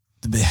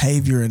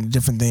behavior and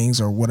different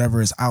things or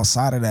whatever is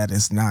outside of that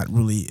is out of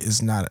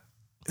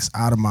it's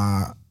outside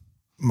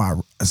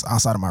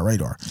of my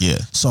radar. Yeah.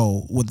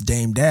 So with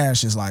Dame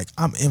Dash is like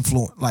I'm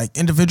influenced, like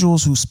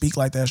individuals who speak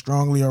like that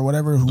strongly or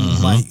whatever, who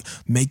like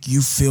make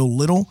you feel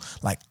little.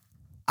 Like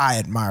I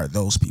admire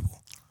those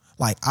people.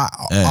 Like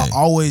I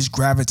always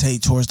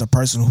gravitate towards the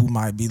person who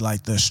might be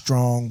like the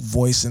strong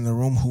voice in the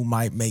room, who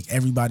might make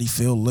everybody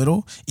feel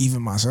little,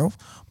 even myself.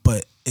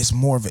 But it's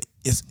more of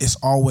it's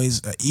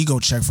always an ego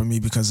check for me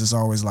because it's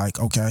always like,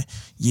 okay,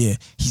 yeah,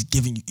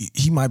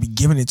 he might be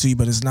giving it to you,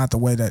 but it's not the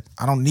way that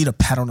I don't need a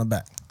pat on the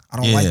back. I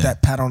don't like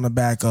that pat on the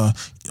back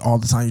all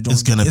the time you're doing.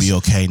 It's gonna be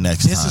okay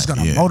next time. This is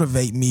gonna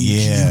motivate me.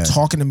 You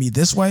talking to me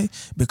this way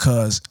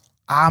because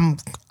I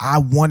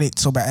want it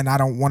so bad, and I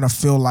don't want to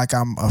feel like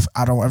I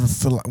don't ever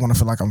want to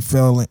feel like I'm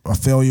failing a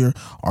failure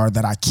or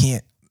that I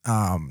can't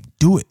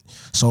do it.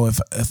 So if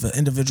an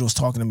individual is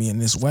talking to me in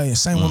this way,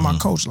 same with my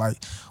coach.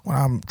 Like when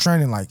I'm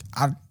training, like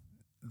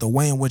the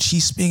way in which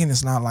he's speaking,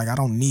 it's not like I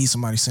don't need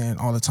somebody saying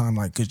all the time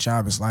like good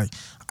job. It's like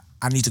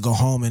I need to go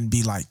home and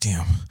be like,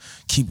 damn,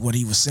 keep what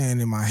he was saying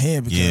in my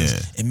head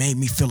because it made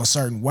me feel a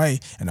certain way,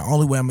 and the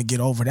only way I'm gonna get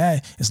over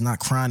that is not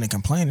crying and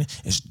complaining,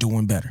 it's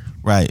doing better.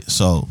 Right.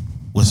 So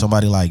with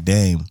somebody like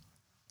Dame,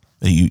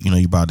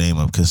 you brought Dame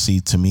up because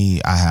see, to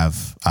me, I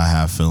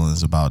have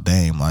feelings about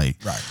Dame. Like,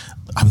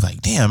 I'm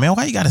like, damn, man,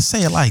 why you gotta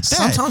say it like that?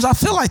 Sometimes I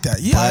feel like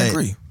that. Yeah, I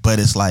agree. But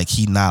it's like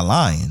he not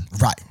lying.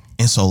 Right.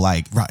 And so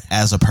like,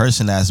 as a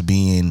person that's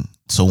being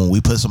So when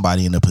we put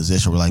somebody in a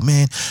position, we're like,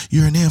 man,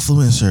 you're an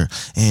influencer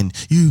and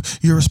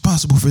you're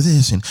responsible for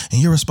this and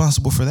you're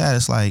responsible for that.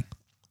 It's like,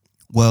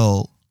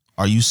 well,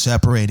 are you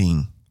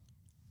separating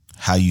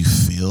how you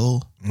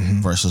feel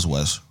versus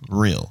what's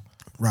real?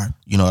 Right.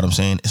 You know what I'm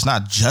saying? It's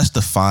not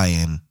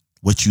justifying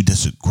what you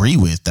disagree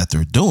with that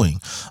they're doing.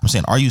 I'm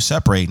saying, are you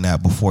separating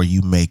that before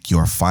you make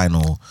your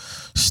final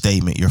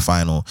statement, your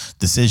final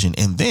decision?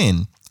 And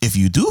then if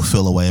you do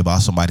feel a way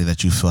about somebody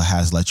that you feel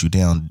has let you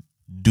down,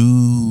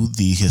 do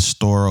the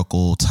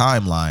historical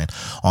timeline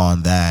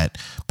on that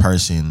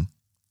person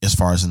as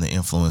far as in the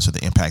influence or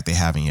the impact they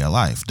have in your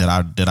life. Did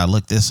I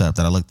look this up?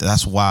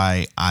 That's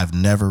why I've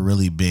never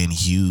really been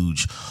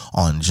huge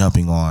on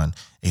jumping on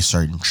a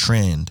certain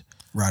trend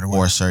right away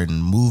or a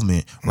certain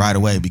movement right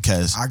away,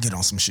 because I get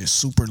on some shit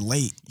super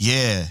late.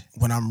 Yeah.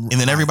 When I'm and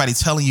then everybody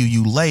telling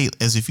you late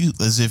as if you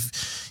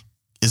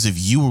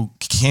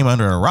came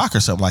under a rock or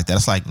something like that.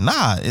 It's like,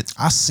 nah.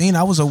 I need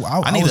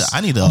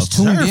to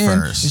observe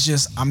first. It's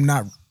just I'm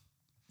not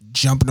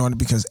jumping on it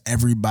because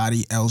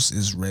everybody else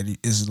is ready.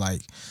 Is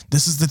like,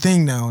 this is the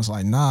thing now. It's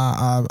like,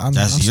 nah. I'm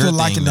still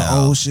liking the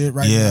old shit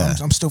right now.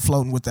 I'm still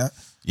floating with that.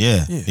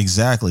 Yeah,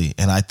 exactly.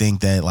 And I think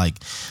that like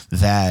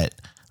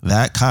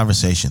that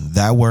conversation,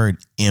 that word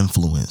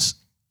influence,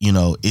 you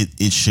know,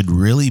 it should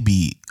really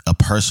be a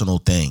personal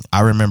thing.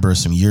 I remember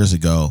some years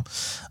ago,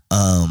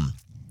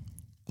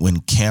 when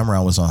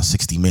Cameron was on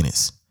 60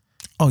 Minutes.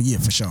 Oh yeah,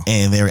 for sure.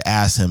 And they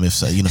asked him if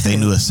they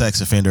knew a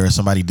sex offender or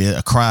somebody did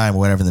a crime or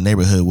whatever in the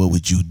neighborhood, what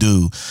would you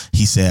do?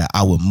 He said,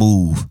 I would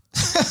move.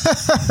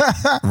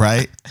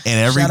 Right? And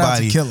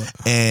everybody, shout out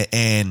to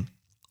Killer.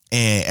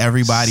 And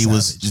everybody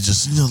was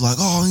just like,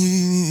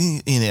 oh,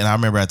 and I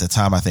remember at the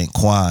time, I think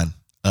Quan,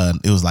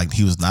 it was like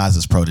he was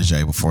Nas's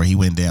protege before he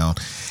went down.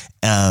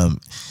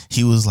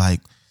 He was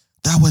like,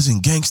 that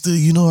wasn't gangster,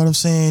 you know what I'm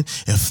saying?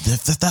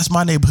 If that's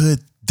my neighborhood,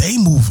 they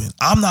moving.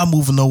 I'm not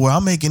moving nowhere.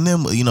 I'm making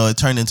them. You know, it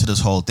turned into this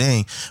whole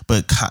thing.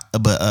 But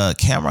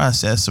Cameron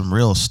said some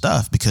real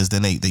stuff, because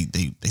then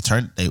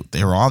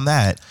they were on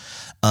that.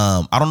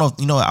 I don't know.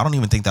 You know, I don't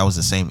even think that was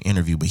the same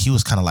interview, but he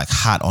was kind of like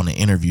hot on the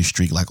interview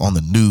streak, like on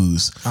the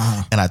news.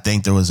 And I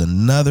think there was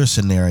another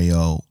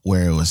scenario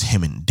where it was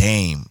him and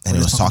Dame, and it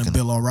was talking to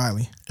Bill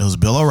O'Reilly. It was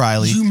Bill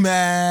O'Reilly. You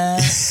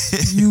mad?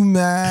 You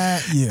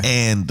mad? Yeah.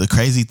 And the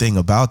crazy thing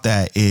about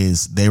that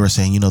is they were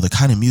saying, you know, the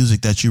kind of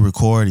music that you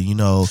record and,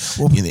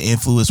 the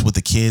influence with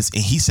the kids.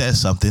 And he said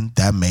something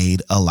that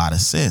made a lot of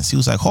sense. He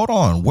was like, hold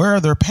on, where are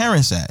their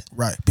parents at?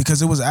 Right.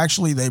 Because it was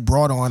actually, they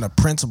brought on a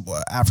principal,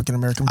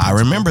 African-American principal.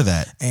 I remember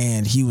that.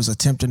 And he was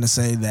attempting to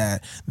say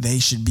that they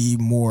should be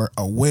more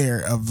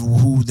aware of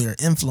who they're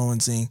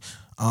influencing.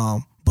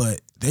 But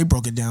they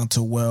broke it down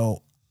to,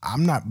 well,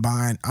 I'm not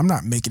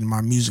making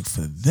my music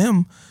for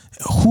them.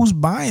 Who's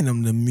buying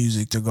them the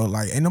music to go?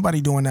 Like, ain't nobody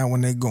doing that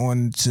when they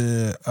going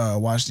to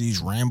watch these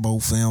Rambo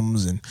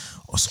films and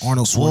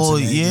Arnold Schwarzenegger. Well,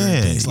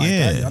 and things like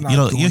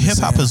that. Your hip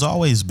hop has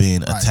always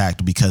been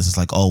attacked because it's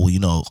like, oh,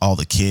 well, all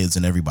the kids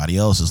and everybody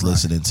else is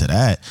listening to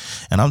that.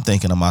 And I'm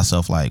thinking to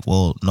myself, like,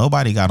 well,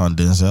 nobody got on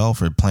Denzel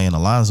for playing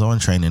Alonzo on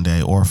Training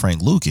Day or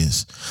Frank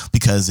Lucas,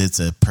 because it's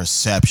a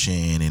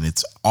perception and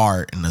it's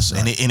art and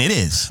it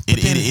is.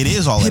 It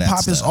is all of that. Hip hop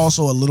stuff. is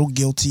also a little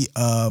guilty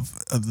of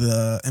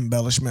the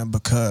embellishment,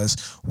 because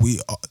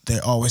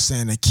they're always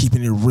saying they're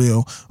keeping it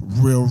real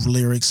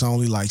lyrics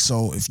only. Like,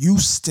 so if you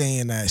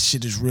saying that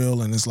shit is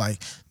real, and it's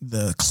like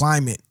the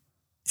climate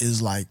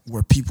is like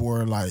where people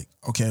are like,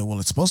 okay, well,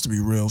 it's supposed to be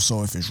real.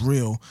 So if it's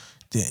real,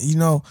 then,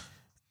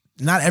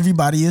 not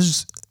everybody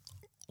is.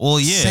 Well,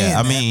 yeah,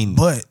 I mean,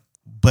 but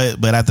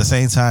at the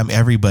same time,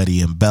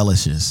 everybody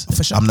embellishes.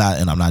 For sure. I'm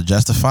not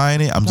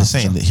justifying it. I'm just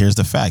saying that here's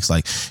the facts.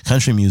 Like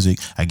country music,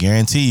 I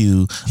guarantee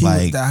you,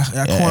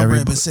 that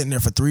cornbread been sitting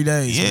there for 3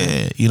 days. Yeah,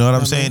 man. you know what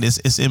I'm saying?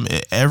 It's in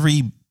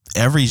every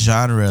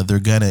genre. They're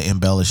gonna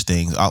embellish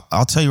things.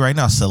 I'll tell you right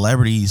now,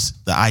 celebrities.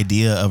 The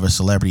idea of a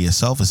celebrity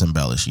itself is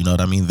embellished. You know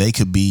what I mean? They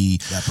could be,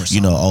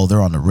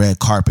 they're on the red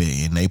carpet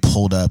and they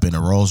pulled up in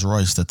a Rolls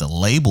Royce that the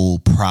label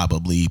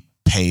probably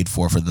paid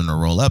for them to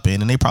roll up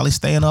in, and they probably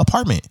stay in an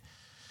apartment.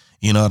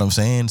 You know what I'm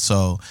saying?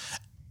 So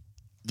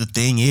the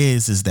thing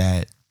is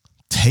that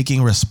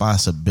taking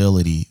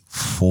responsibility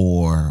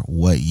for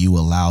what you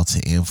allow to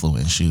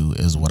influence you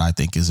is what I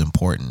think is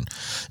important.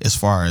 As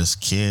far as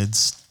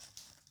kids,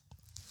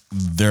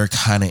 they're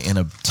kind of in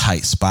a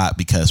tight spot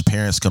because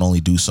parents can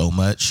only do so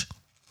much.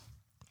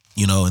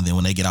 And then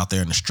when they get out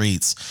there in the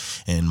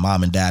streets and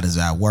mom and dad is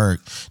at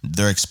work,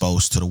 they're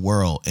exposed to the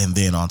world. And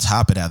then on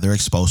top of that, they're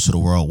exposed to the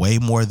world way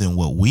more than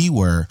what we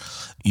were,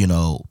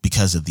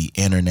 because of the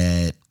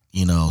internet,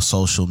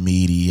 social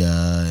media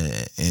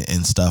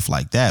and stuff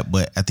like that.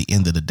 But at the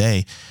end of the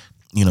day,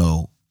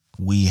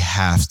 we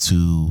have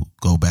to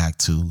go back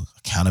to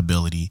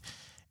accountability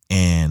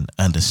and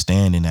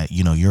understanding that,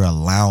 you're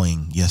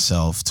allowing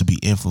yourself to be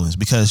influenced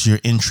because you're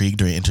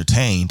intrigued or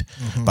entertained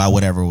by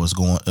whatever was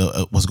going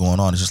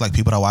on. It's just like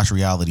people that watch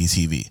reality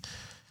TV.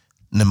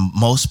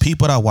 Most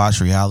people that watch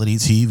reality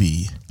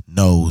TV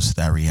knows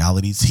that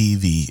reality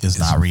TV is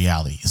not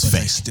reality. It's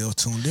fake. They still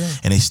tuned in.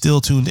 And they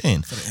still tuned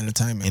in. For the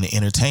entertainment. And the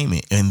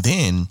entertainment. And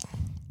then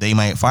they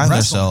might find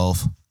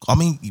themselves,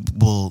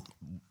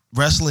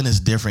 wrestling is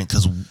different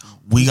because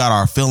we got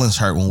our feelings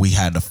hurt when we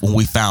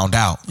found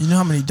out. You know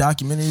how many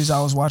documentaries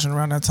I was watching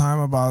around that time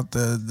about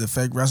the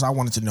fake wrestling? I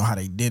wanted to know how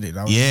they did it.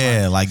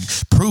 Like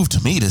prove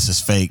to me this is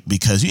fake,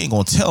 because you ain't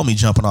gonna tell me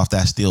jumping off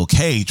that steel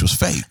cage was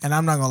fake. And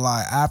I'm not gonna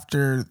lie,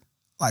 after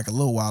like a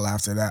little while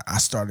after that, I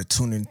started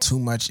tuning too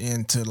much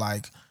into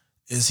like,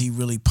 is he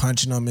really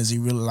punching him? Is he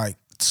really like,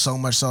 so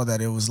much so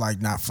that it was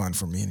like not fun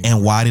for me anymore.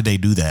 And why did they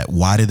do that?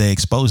 Why did they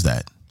expose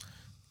that?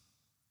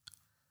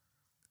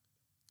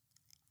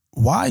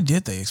 Why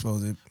did they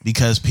expose it?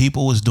 Because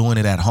people was doing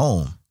it at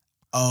home.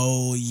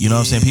 Oh, yeah. You know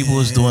what I'm saying? People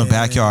was doing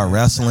backyard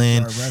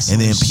wrestling,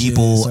 and then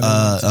people,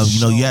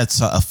 you had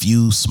a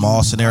few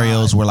small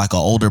scenarios where like an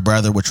older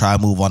brother would try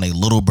to move on a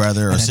little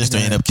brother or sister,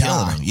 end up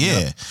killing him. Yeah.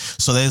 Yep.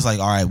 So they was like,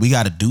 all right, we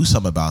got to do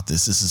something about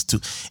this. This is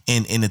too,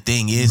 and the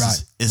thing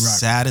is, as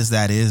sad as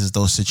that is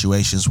those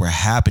situations were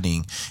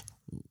happening,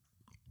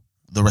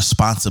 the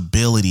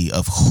responsibility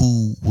of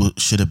who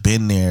should have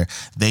been there,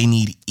 they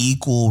need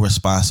equal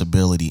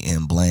responsibility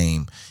and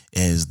blame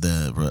as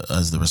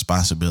the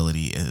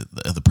responsibility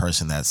of the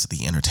person that's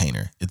the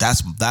entertainer.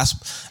 That's at the end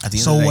of the day.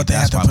 So what, they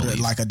have to put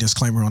like a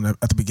disclaimer on at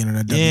the beginning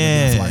of the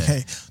WWF, like,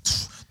 hey,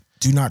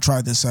 do not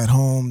try this at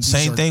home.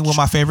 Same thing with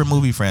my favorite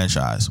movie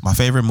franchise. My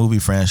favorent movie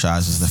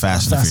franchise is the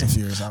Fast and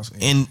Furious.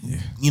 And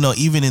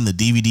even in the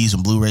DVDs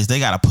and Blu-rays, they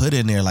got to put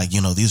in there like,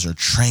 these are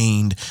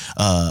trained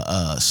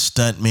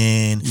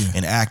stuntmen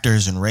and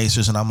actors and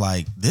racers. And I'm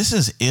like, this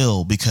is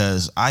ill,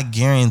 because I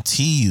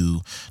guarantee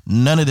you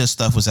none of this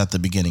stuff was at the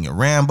beginning of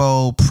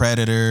Rambo,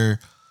 Predator,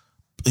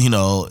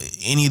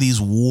 any of these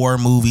war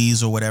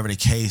movies or whatever the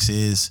case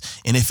is.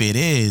 And if it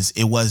is,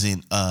 it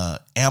wasn't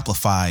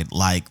amplified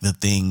like the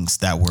things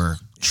that were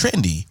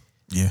trendy.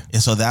 Yeah. And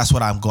so that's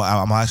what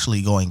I'm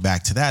actually going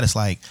back to that. It's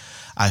like,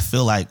 I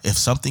feel like if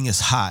something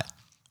is hot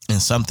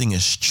and something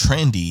is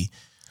trendy,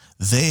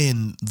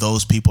 then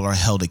those people are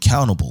held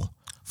accountable.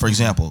 For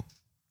example,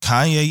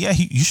 Kanye,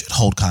 you should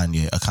hold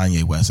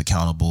Kanye West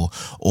accountable,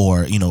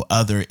 or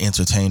other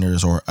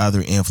entertainers or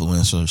other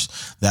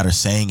influencers that are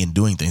saying and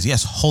doing things.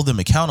 Yes, hold them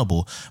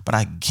accountable. But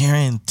I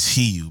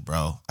guarantee you,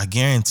 bro,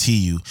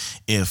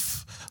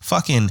 if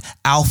fucking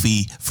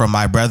Alfie from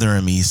My Brother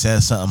and Me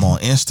says something on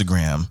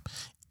Instagram,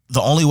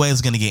 the only way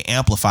it's going to get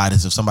amplified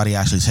is if somebody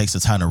actually takes the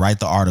time to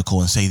write the article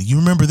and say, you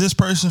remember this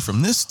person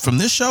from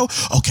this show?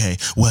 Okay,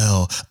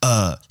 well,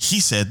 he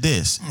said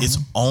this. Mm-hmm. It's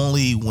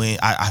only when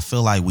I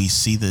feel like we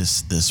see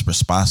this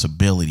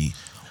responsibility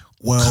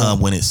come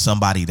when it's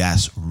somebody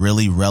that's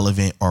really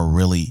relevant or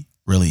really,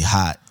 really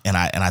hot. And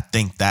I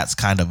think that's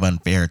kind of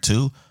unfair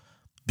too,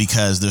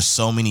 because there's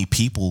so many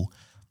people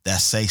that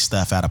say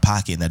stuff out of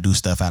pocket and that do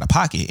stuff out of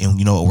pocket. And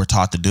you know what we're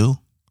taught to do?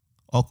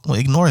 Oh, well,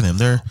 ignore them.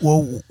 They're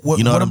what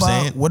I'm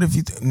saying? What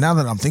if now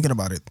that I'm thinking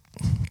about it,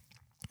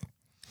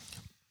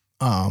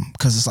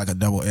 because it's like a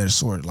double-edged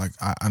sword. Like,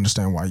 I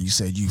understand why you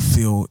said you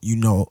feel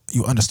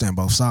you understand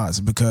both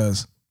sides,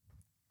 because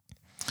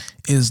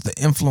is the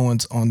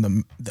influence on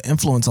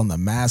the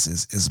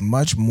masses is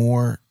much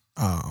more.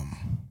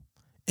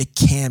 It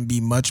can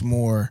be much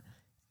more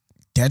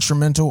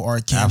detrimental, or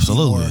it can be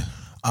more.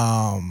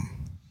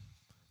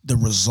 The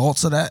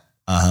results of that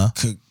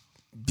could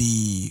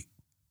be,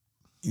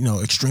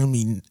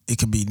 extremely. It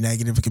could be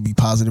negative. It could be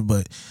positive.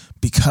 But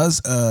because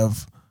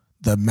of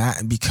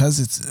because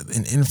it's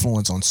an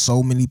influence on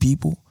so many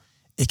people,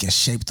 it can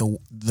shape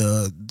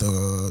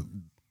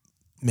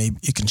maybe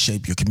it can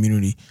shape your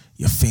community,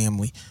 your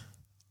family,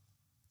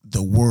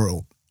 the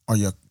world, or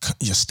your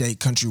state,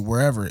 country,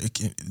 wherever. It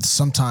can.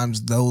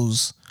 Sometimes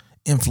those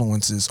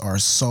influences are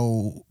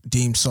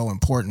deemed so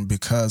important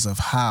because of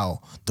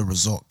how the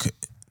result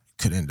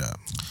could end up.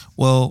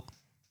 Well,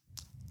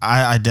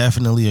 I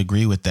definitely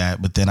agree with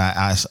that, but then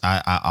I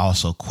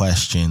also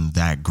question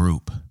that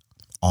group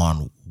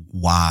on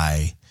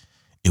why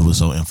it was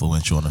so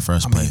influential in the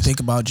first place. Think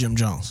about Jim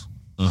Jones.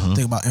 Mm-hmm.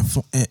 Think about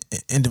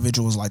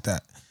individuals like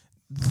that.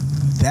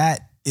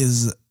 That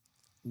is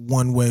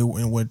one way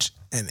in which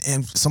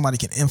and somebody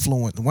can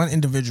influence, one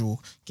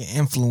individual can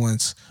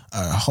influence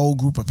a whole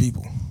group of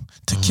people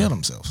to kill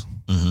themselves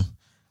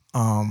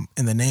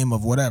in the name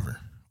of whatever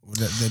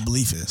their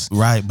belief is.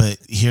 Right, but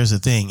here's the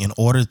thing. In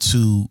order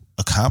to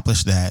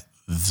accomplish that,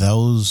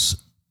 those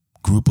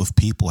group of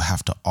people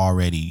have to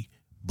already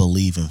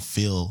believe and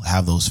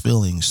have those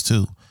feelings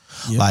too.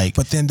 Yep. Like,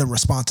 but then the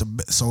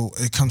responsibility. So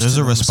it comes to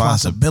the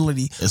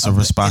responsibility. It's a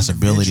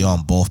responsibility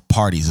on both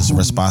parties. It's a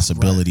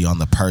responsibility on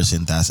the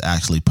person that's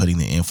actually putting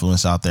the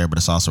influence out there, but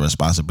it's also a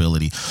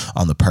responsibility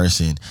on the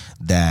person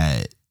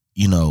that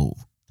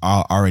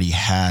already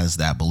has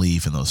that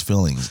belief and those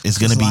feelings. It's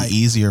going to be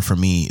easier for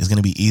me. It's going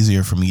to be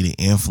easier for me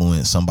to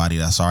influence somebody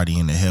that's already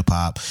into hip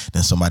hop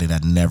than somebody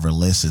that never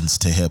listens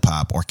to hip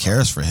hop or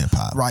cares for hip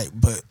hop. Right,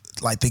 but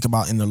think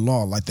about in the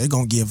law, they're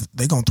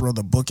gonna throw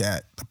the book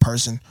at the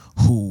person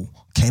who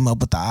came up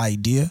with the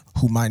idea,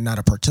 who might not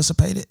have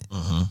participated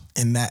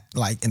in that,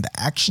 in the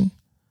action,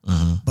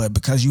 But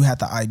because you had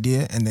the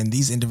idea, and then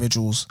these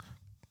individuals,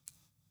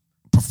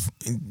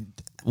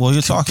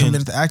 you're talking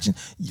committed the action,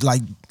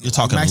 like you're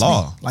talking Max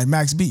law, like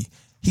Max B.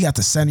 He got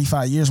the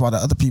 75 years, while the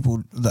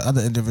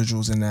other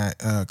individuals in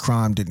that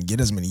crime didn't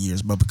get as many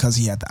years. But because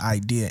he had the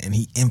idea and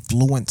he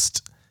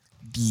influenced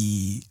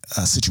the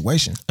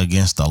situation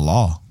against the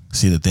law.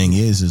 See, the thing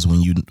is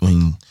when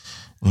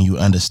you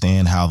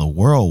understand how the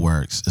world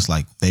works, it's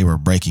like they were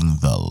breaking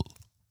the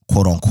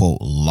quote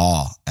unquote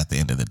law at the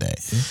end of the day.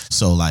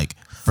 So like,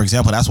 for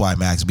example, that's why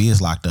Max B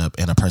is locked up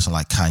and a person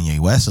like Kanye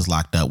West is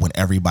locked up, when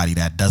everybody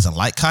that doesn't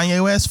like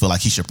Kanye West feel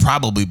like he should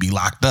probably be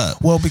locked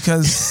up. Well,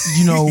 because,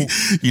 you know,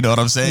 you know what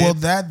I'm saying? Well,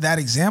 that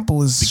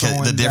example is because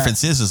showing the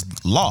difference is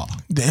law.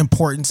 The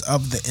importance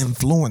of the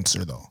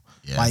influencer, though.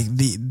 Yeah. Like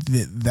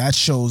that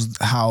shows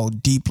how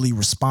deeply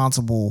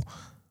responsible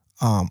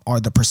or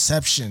the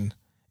perception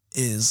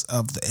is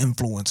of the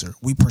influencer.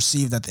 We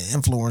perceive that the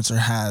influencer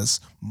has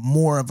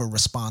more of a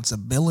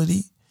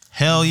responsibility.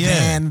 Hell yeah.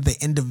 Than the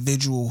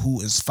individual who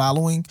is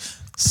following.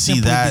 See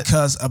that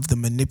because of the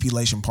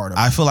manipulation part of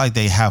it. I feel like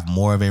they have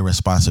more of a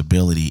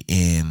responsibility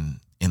in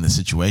the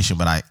situation,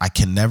 but I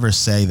can never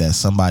say that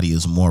somebody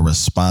is more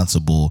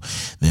responsible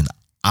than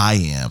I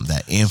am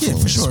that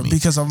influence for sure. me.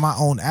 Because of my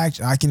own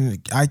action, I can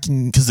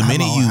because the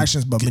minute you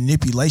actions, but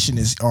manipulation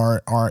is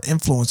our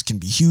influence can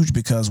be huge,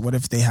 because what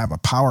if they have a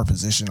power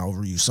position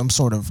over you, some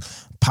sort of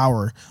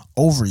power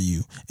over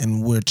you,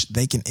 in which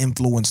they can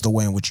influence the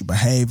way in which you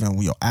behave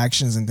and your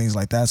actions and things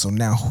like that. So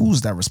now who's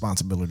that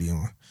responsibility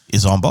on?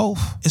 It's on both.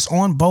 It's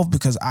on both,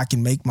 because I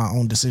can make my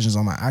own decisions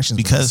on my actions.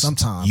 Because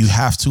sometimes you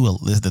have to.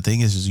 The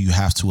thing is you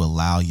have to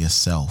allow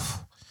yourself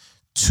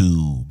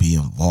to be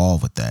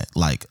involved with that.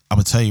 Like, I'm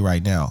gonna tell you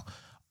right now,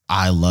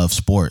 I love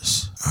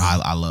sports.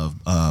 I love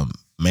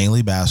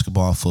mainly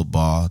basketball,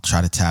 football.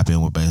 Try to tap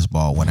in with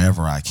baseball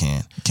whenever I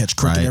can. Catch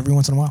cricket every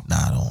once in a while? Nah,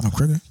 I don't. No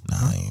cricket? Nah,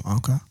 I ain't.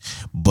 Okay.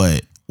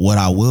 But what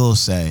I will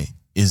say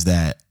is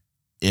that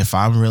if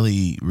I'm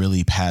really,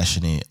 really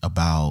passionate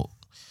about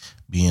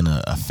being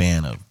a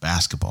fan of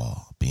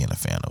basketball, being a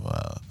fan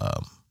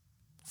of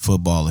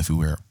football, if you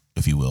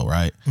will,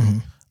 right? Mm-hmm.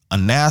 A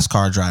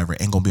NASCAR driver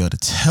ain't gonna be able to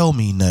tell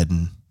me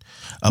nothing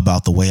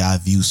about the way I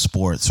view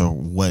sports or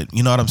what,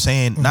 you know what I'm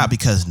saying? Mm-hmm. Not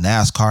because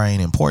NASCAR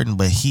ain't important,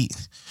 but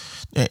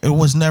it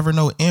was never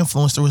no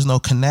influence. There was no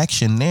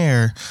connection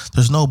there.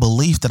 There's no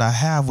belief that I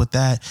have with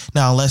that.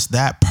 Now, unless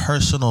that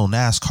personal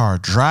NASCAR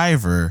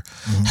driver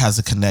has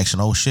a connection.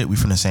 Oh shit, we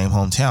from the same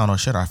hometown. Oh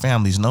shit, our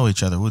families know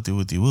each other. Whoop.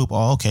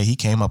 Oh, okay, he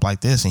came up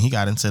like this and he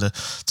got into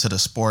the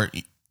sport.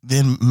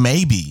 Then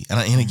maybe,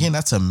 and again,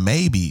 that's a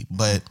maybe,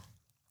 but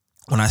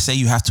when I say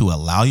you have to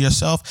allow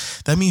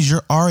yourself, that means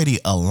you're already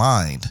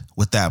aligned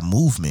with that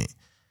movement.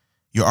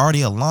 You're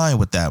already aligned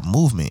with that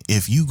movement.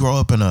 If you grow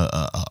up in a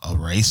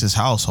racist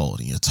household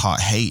and you're taught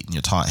hate and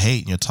you're taught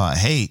hate and you're taught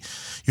hate,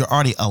 you're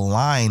already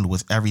aligned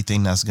with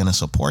everything that's going to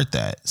support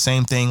that.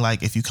 Same thing,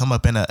 like if you come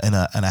up in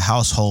a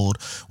household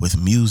with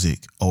music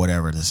or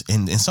whatever it is,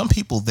 and some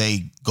people,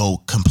 they go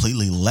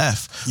completely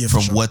left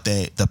from what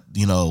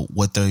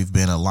what they've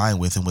been aligned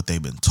with and what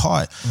they've been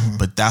taught. Mm-hmm.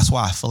 But that's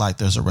why I feel like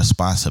there's a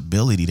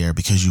responsibility there,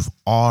 because you've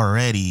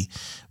already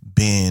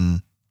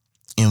been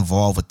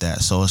involved with that.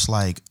 So it's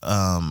like,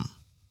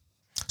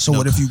 so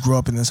what if you grew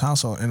up in this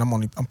household, and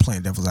I'm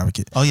playing devil's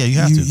advocate. Oh yeah, you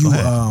have to. Go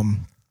ahead.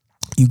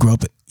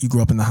 You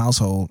grew up in the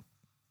household.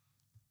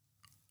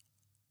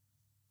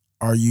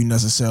 Are you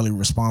necessarily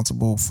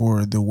responsible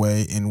for the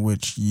way in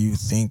which you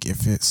think?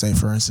 If it, say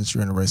for instance,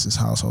 you're in a racist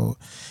household,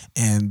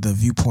 and the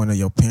viewpoint of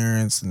your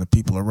parents and the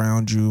people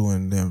around you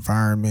and the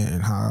environment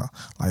and how,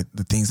 like,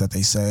 the things that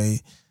they say,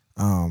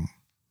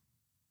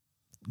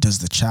 does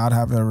the child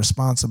have a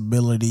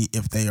responsibility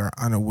if they are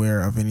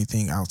unaware of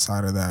anything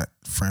outside of that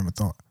frame of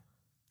thought?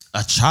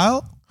 A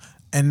child?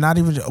 And not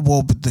even,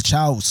 but the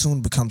child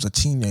soon becomes a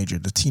teenager.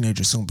 The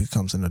teenager soon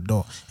becomes an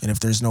adult. And if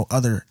there's no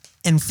other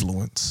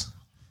influence,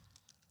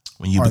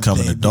 when you become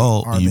an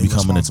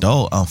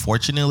adult,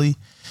 unfortunately,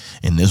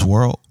 in this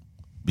world,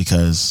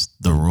 because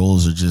the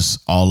rules are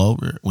just all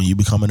over, when you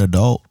become an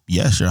adult,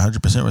 yes, you're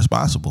 100%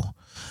 responsible.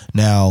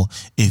 Now,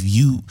 if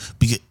you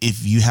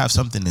have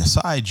something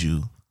inside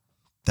you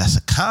that's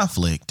a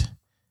conflict,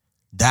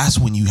 that's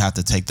when you have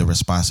to take the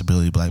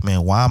responsibility. Be like,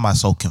 man, why am I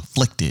so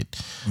conflicted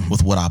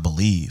with what I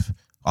believe?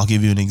 I'll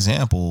give you an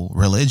example.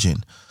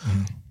 Religion.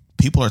 Mm-hmm.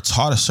 People are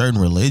taught a certain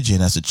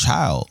religion as a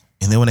child,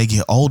 and then when they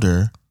get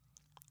older,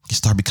 you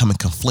start becoming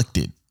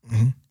conflicted.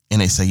 Mm-hmm.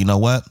 And they say, you know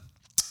what?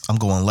 I'm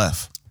going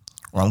left,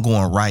 or I'm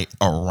going right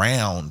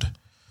around,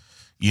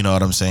 you know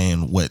what I'm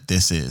saying, what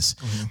this is.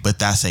 Mm-hmm. But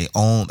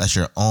that's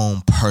your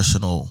own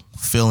personal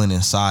feeling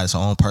inside. It's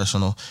your own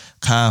personal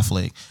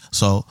conflict.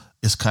 So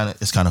it's kind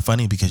of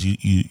funny, because you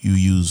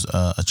use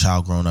a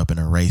child growing up in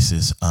a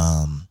racist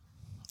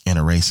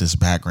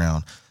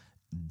background.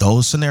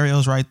 Those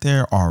scenarios right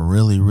there are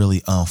really,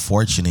 really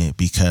unfortunate,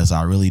 because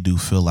I really do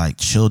feel like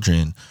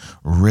children,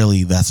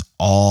 really, that's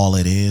all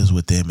it is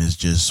with them, is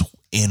just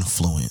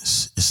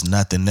influence. It's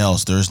nothing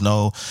else. There's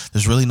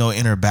really no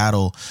inner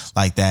battle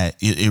like that.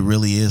 It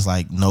really is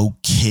like no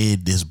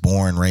kid is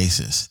born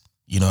racist.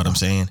 You know what I'm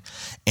saying?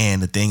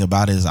 And the thing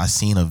about it is I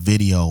seen a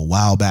video a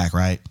while back,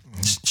 right?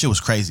 Shit was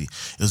crazy.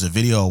 It was a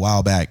video a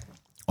while back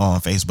on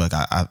Facebook.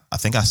 I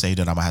think I saved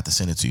it. I might have to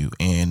send it to you.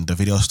 And the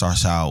video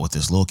starts out with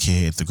this little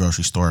kid at the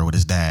grocery store with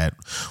his dad,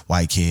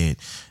 white kid,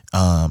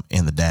 and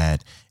the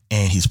dad.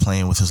 And he's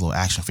playing with his little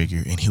action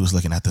figure. And he was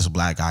looking at this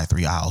black guy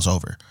 3 aisles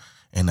over.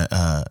 And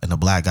the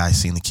black guy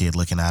seen the kid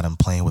looking at him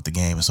playing with the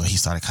game. And so he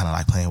started kind of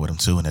like playing with him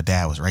too. And the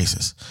dad was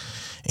racist.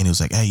 And he was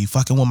like, hey, you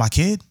fucking with my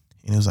kid?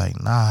 And he was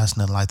like, nah, it's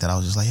nothing like that. I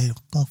was just like, hey,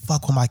 don't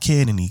fuck with my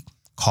kid. And he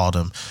called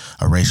him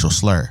a racial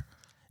slur.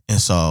 And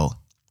so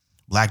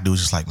black dude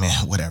was just like, man,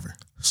 whatever.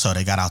 So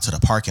they got out to the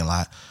parking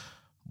lot.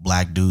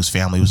 Black dude's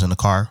family was in the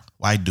car.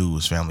 White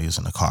dude's family was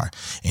in the car.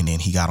 And then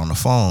he got on the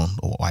phone.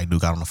 The white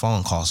dude got on the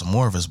phone, called some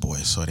more of his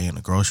boys. So they in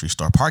the grocery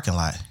store parking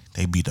lot.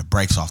 They beat the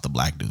brakes off the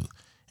black dude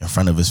in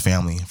front of his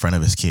family, in front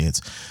of his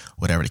kids,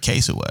 whatever the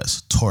case it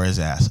was, tore his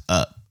ass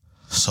up.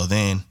 So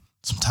then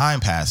some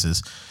time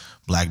passes.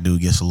 Black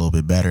dude gets a little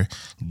bit better,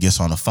 gets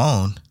on the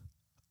phone,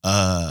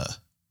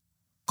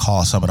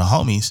 calls some of the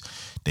homies.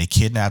 They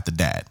kidnapped the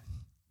dad.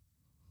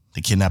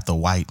 They kidnapped the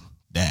white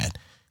dad.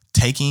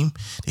 Take him.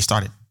 They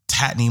started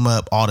tatting him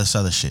up, all this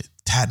other shit.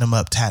 Tatting him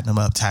up.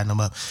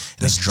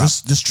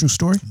 This true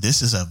story?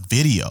 This is a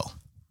video.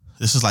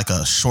 This is like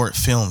a short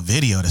film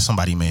video that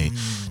somebody made.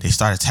 They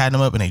started tatting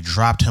him up and they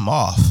dropped him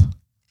off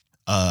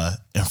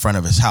in front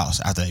of his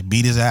house after they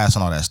beat his ass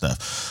and all that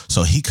stuff.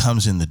 So he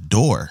comes in the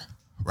door,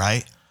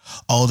 right?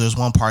 Oh, there's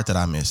one part that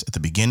I missed. At the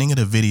beginning of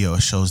the video,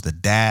 it shows the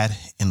dad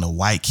and the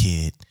white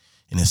kid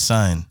and his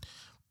son.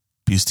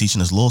 He was teaching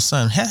his little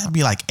son, had to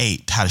be like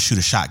 8, how to shoot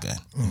a shotgun.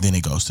 And then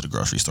it goes to the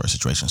grocery store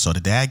situation. So the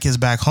dad gets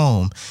back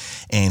home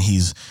and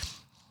he's,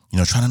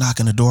 trying to knock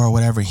on the door or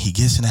whatever. He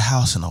gets in the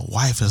house and the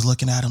wife is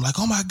looking at him like,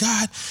 oh my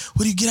God,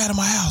 what do you get out of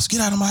my house?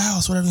 Get out of my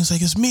house, whatever. He's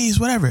like, it's me, it's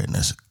whatever. And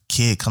this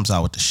kid comes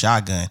out with the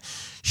shotgun,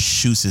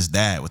 shoots his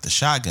dad with the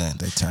shotgun.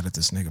 They tatted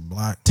this nigga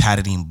black.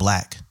 Tatted him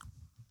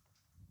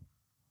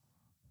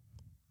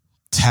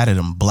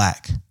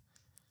black.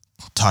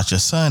 Taught your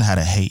son how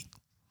to hate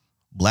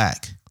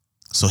black.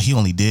 So he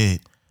only did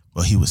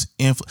what he was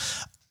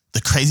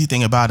The crazy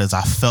thing about it is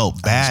I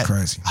felt bad.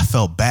 Crazy. I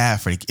felt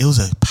bad for it was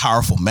a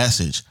powerful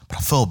message, but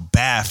I felt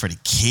bad for the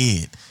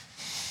kid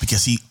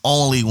because he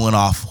only went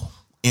off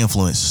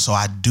influence. So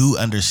I do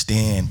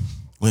understand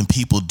when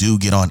people do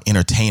get on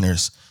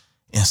entertainers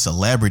and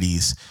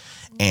celebrities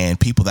and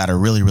people that are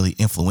really, really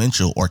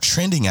influential or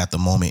trending at the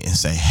moment and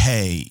say,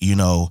 hey,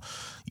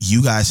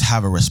 you guys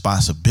have a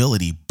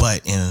responsibility.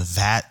 But in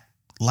that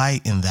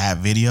light, in that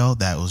video,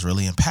 that was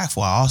really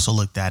impactful. I also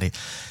looked at it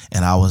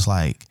and I was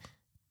like,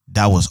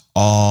 that was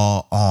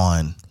all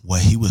on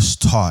what he was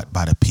taught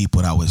by the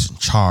people that was in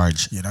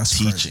charge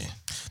teaching. Crazy.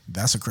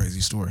 That's a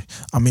crazy story.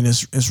 I mean,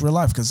 it's real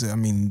life because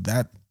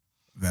that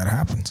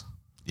happens.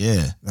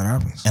 Yeah, that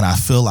happens. And I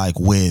feel like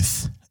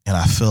with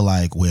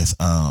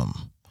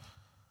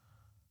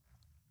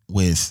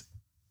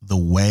the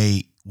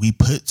way we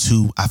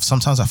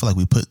sometimes I feel like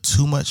we put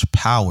too much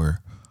power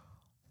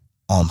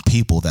on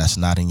people that's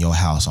not in your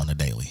house on a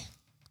daily.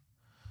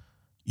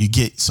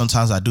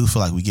 Sometimes I do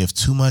feel like we give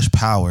too much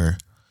power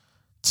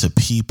to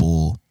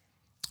people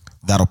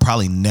that'll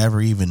probably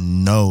never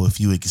even know if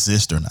you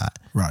exist or not.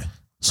 Right.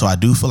 So I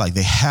do feel like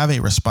they have a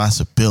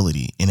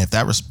responsibility. And if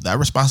that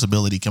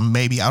responsibility can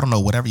maybe, I don't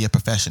know, whatever your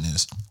profession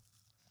is,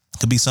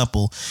 could be as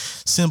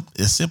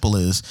simple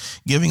as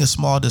giving a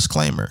small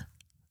disclaimer.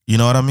 You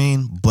know what I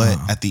mean? But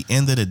at the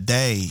end of the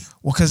day.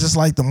 Well, because it's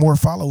like the more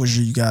followers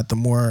you got, the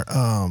more,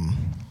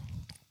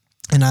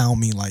 and I don't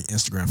mean like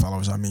Instagram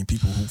followers. I mean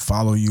people who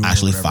follow you.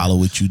 Actually follow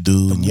what you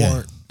do.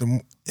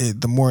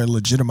 The more it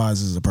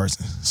legitimizes a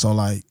person. So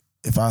like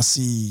if I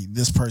see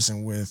this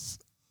person with,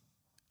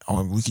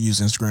 we could use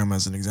Instagram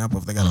as an example.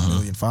 If they got 1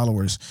 million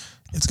followers,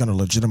 it's going to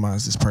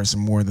legitimize this person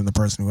more than the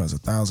person who has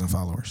 1,000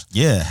 followers.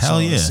 Yeah,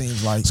 hell yeah. It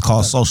seems like it's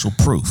called social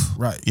proof.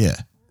 Right. Yeah.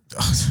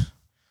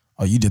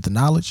 Oh, you did the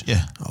knowledge?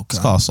 Yeah. Okay. It's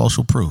called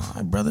social proof. All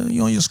right, brother,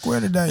 you on your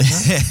square today, man. I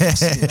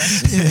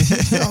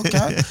see.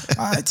 Okay.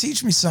 All right,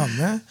 teach me something,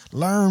 man.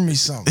 Learn me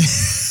something.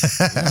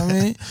 You know what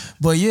I mean?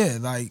 But yeah,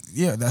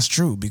 that's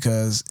true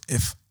because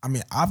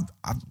I've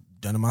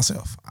done it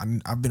myself.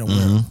 I've been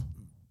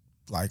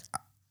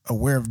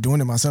aware of doing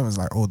it myself. It's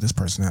like, oh, this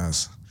person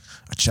has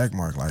a check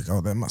mark. Like,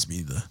 oh, that must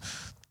be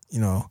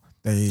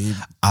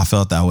I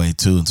felt that way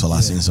too until I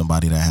seen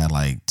somebody that had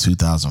like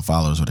 2,000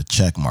 followers with a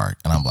check mark,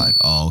 and I'm like,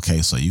 oh,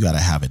 okay, so you got to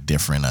have a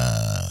different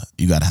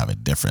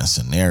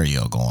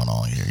scenario going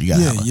on here. You got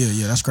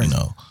that's crazy.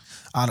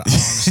 I don't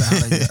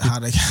understand how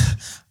they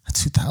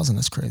 2,000.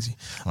 That's crazy.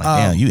 Like,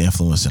 damn, you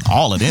influencing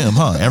all of them,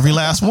 huh? Every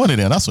last one of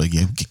them. That's what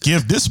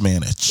give this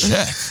man a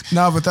check.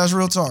 No, but that's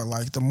real talk.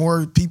 Like the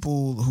more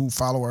people who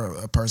follow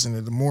a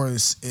person, the more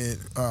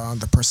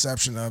the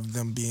perception of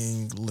them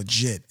being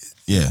legit.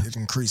 It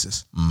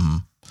increases. Mm-hmm.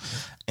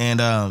 And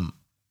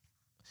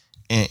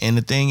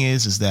the thing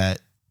is that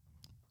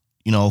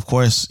of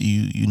course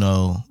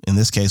in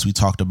this case we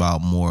talked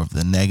about more of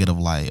the negative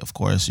light. Of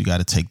course, you got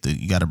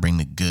to bring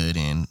the good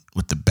in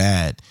with the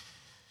bad.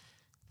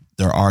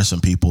 there are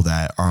some people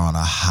that are on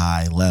a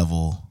high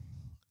level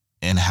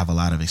and have a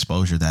lot of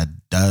exposure that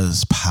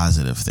does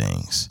positive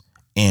things.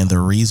 And the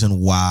reason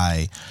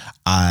why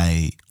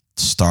I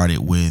started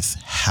with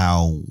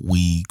how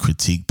we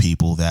critique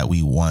people that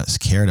we once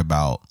cared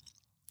about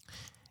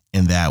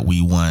and that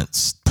we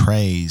once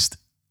praised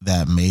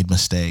that made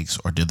mistakes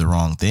or did the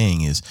wrong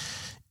thing is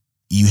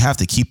you have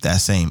to keep that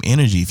same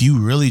energy. If you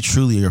really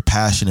truly are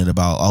passionate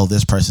about, oh,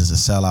 this person's a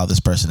sellout, this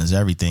person is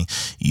everything,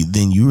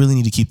 then you really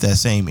need to keep that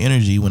same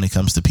energy when it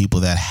comes to people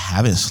that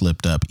haven't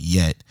slipped up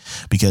yet.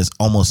 Because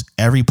almost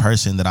every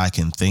person that I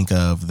can think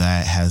of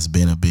that has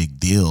been a big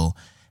deal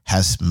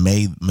has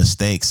made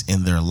mistakes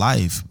in their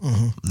life,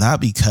 not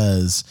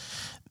because,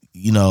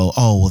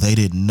 oh, well, they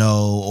didn't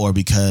know, or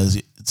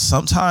because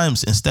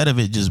sometimes instead of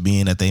it just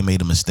being that they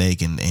made a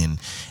mistake and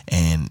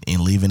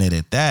leaving it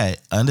at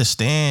that,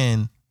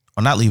 understand,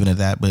 or not leaving it at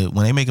that, but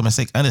when they make a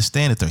mistake,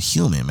 understand that they're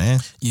human,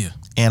 man. Yeah.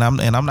 And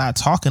I'm not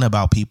talking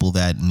about people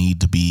that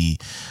need to be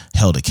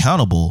held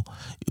accountable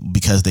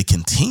because they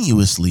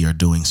continuously are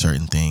doing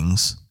certain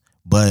things,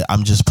 but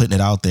I'm just putting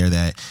it out there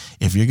that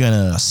if you're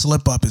gonna A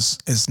slip up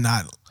is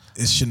not.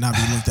 It should not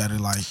be looked at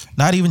it like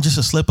not even just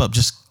a slip up.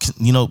 Just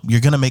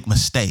you're gonna make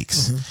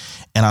mistakes,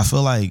 and I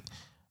feel like,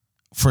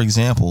 for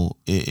example,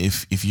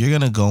 if you're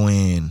gonna go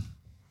in,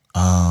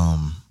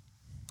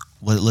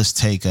 let's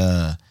take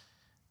the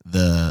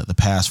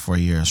past 4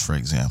 years, for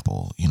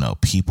example.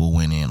 People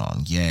went in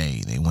on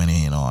Ye, they went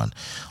in on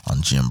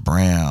Jim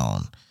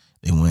Brown,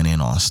 they went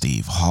in on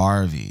Steve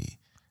Harvey.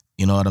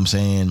 You know what I'm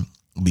saying?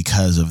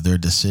 Because of their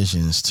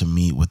decisions to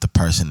meet with the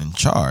person in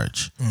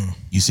charge.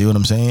 You see what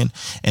I'm saying?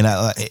 And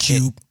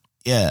Cube.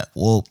 Yeah,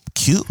 well,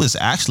 Cube is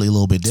actually a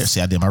little bit different. See,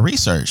 I did my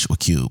research with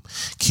Cube.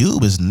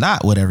 Cube is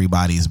not what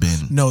everybody's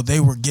been. No, they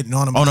were getting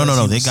on him. Oh, no.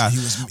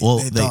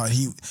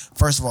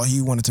 First of all,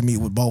 he wanted to meet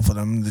with both of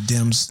them. The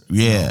Dems,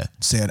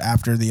 said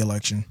after the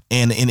election.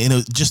 And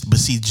it just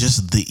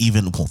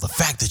the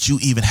fact that you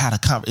even had a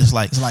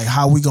conversation, it's like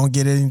how we gonna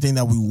get anything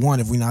that we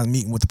want if we're not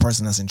meeting with the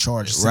person that's in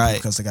charge, right?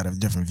 Because they got a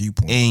different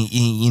viewpoint. And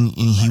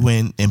he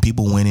went, and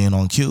people went in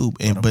on Cube,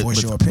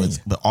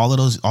 but all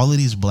of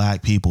these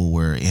black people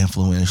were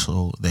influential.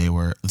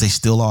 They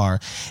still are,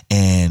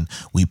 and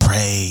we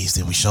praised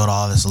and we showed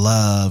all this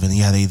love, and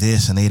they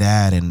this and they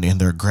that, and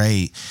they're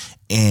great,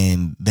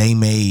 and they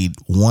made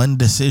one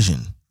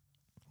decision,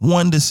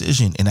 and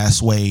that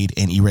swayed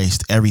and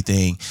erased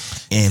everything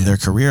in their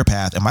career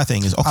path. And my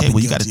thing is, okay, well,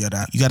 you got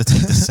to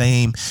take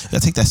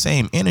that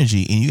same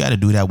energy, and you got to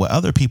do that with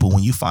other people.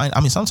 When you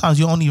sometimes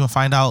you don't even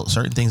find out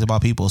certain things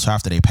about people until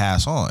after they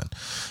pass on.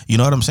 You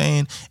know what I'm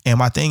saying? And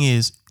my thing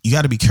is, you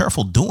got to be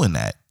careful doing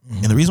that.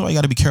 And the reason why you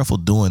got to be careful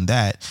doing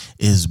that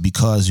is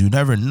because you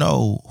never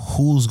know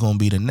who's going to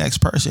be the next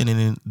person.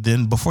 And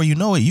then before you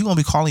know it, you're going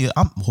to be calling it,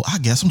 I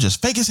guess I'm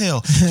just fake as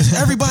hell.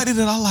 Everybody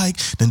that I like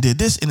then did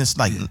this. And it's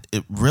like,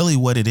 really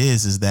what it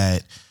is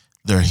that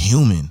they're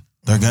human.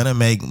 They're gonna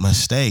make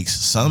mistakes.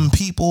 Some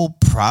people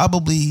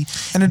probably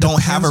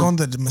don't have on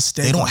the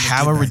mistake. They don't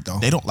have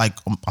they don't like.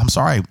 I'm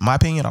sorry, my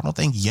opinion. I don't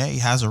think Ye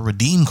has a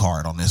redeem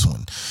card on this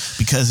one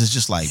because it's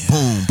just like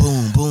boom,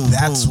 boom, boom.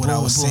 That's boom, what boom,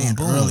 I was saying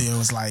earlier. It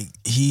was like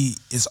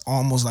it's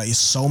almost like it's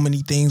so many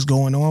things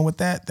going on with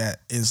that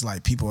is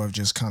like people have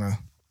just kind of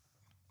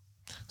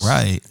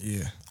right.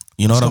 Yeah,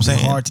 you know what I'm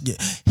saying. Hard to get.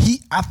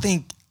 I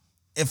think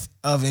if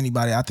of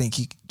anybody, I think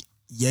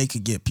Ye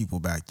could get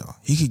people back though.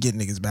 He could get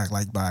niggas back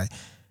by.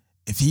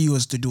 If he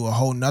was to do a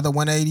whole nother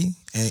 180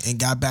 and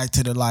got back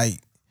to the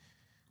like,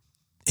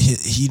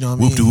 you know what I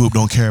mean? Whoop de whoop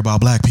don't care about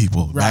black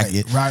people. Right.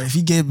 If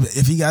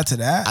he got to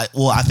that,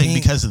 I think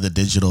because of the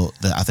digital,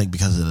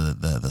 because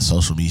of the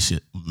social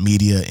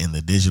media and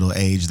the digital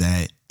age,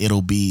 that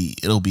it'll be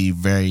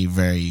very,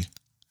 very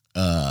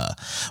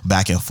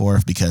back and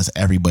forth because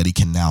everybody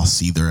can now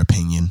see their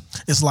opinion.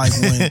 It's like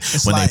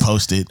when they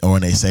post it or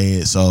when they say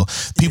it. So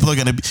people are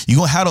gonna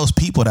have those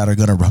people that are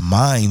gonna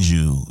remind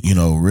you,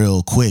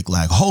 real quick,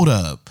 like, hold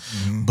up.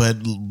 But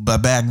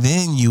back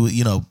then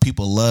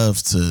people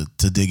love to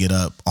dig it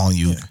up on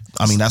you.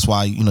 Yeah. That's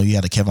why you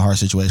had the Kevin Hart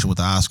situation with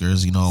the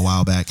Oscars, a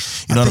while back.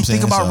 You know what I'm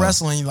saying? Think about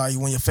wrestling, like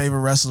when your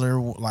favorite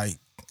wrestler like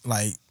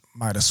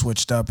might have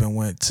switched up and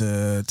went to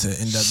NWO.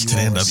 To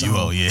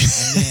NWO, yeah.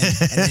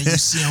 And then you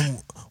see him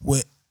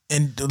with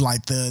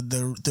like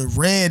the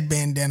red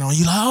bandana on.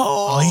 You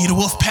like, you the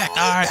Wolf Pack, all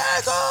right.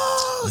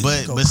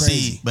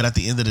 But at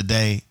the end of the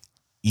day,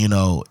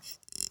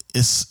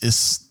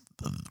 it's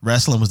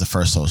wrestling was the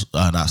first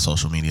not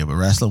social media, but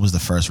wrestling was the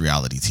first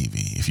reality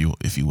TV,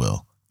 if you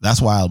will.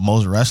 That's why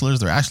most wrestlers,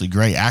 they're actually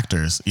great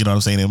actors. You know what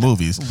I'm saying, in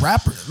movies.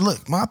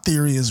 Look, my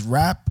theory is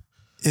rap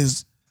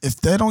is, if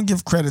they don't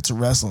give credit to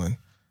wrestling,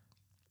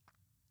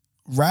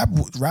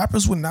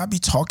 rappers would not be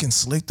talking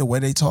slick the way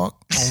they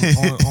talk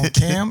on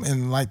cam,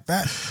 and like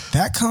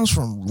that comes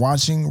from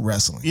watching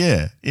wrestling.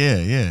 Yeah,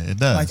 it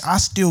does. Like, I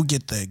still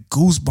get the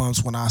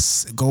goosebumps when I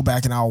go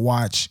back and I'll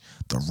watch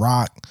The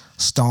Rock,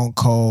 Stone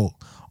Cold,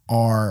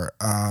 or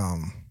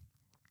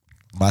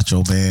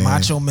Macho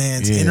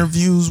Man's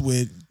interviews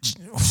with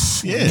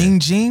Mean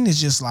Gene. Is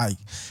just like,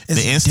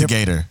 it's the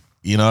instigator.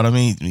 You know what I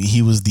mean?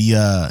 He was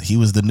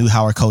the new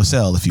Howard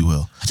Cosell, if you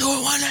will. I do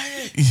it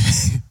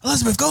 180.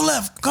 Elizabeth, go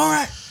left, go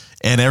right.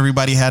 And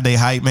everybody had their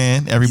hype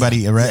man. Every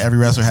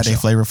wrestler had their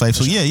flavor Flav.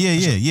 So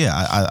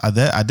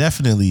I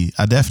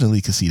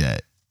definitely could see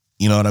that.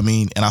 You know what I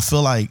mean? And I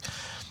feel like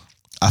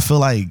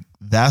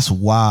that's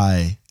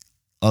why.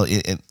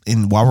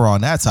 And while we're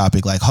on that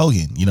topic, like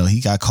Hogan, you know,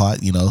 he got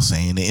caught, you know,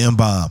 saying the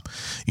M-bomb.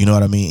 You know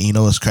what I mean? And you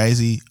know what's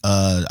crazy?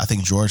 I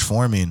think George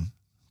Foreman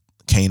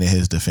came to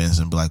his defense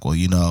and be like, well,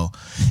 you know,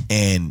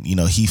 and you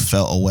know, he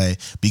felt away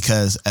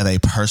because of a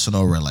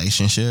personal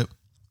relationship.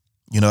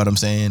 You know what I'm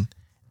saying?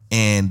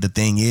 And the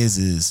thing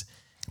is,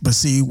 but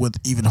see, with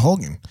even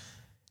Hogan,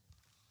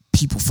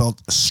 people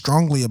felt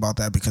strongly about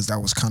that because that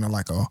was kind of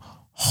like a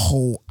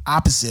whole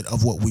opposite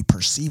of what we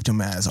perceived him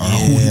as or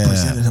who he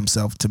presented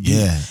himself to be.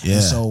 Yeah.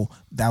 And so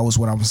that was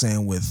what I'm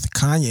saying with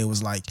Kanye. It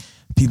was like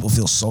people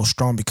feel so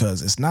strong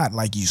because it's not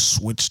like you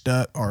switched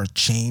up or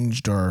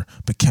changed or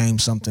became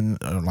something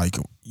or like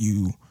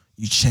you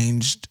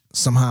changed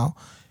somehow.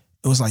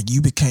 It was like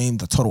you became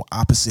the total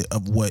opposite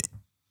of what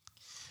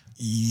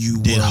you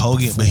did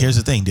Hogan before. But here's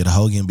the thing, did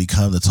Hogan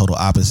become the total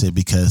opposite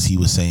because he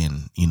was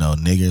saying, you know,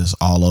 niggers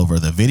all over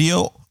the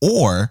video,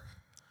 or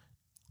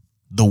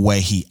the way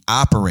he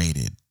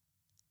operated?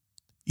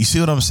 You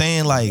see what I'm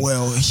saying? Like,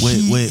 well,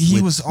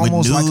 he was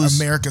almost like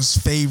America's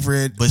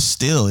favorite, but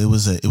still,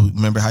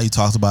 remember how you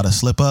talked about a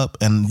slip up?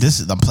 And this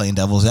is, I'm playing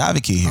devil's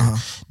advocate here.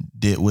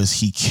 Was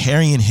he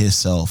carrying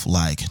himself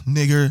like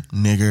nigger?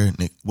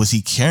 Was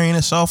he carrying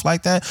himself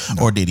like that?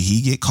 No. Or did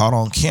he get caught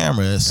on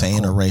camera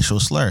saying a racial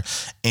slur?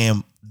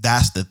 And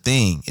that's the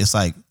thing. It's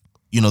like,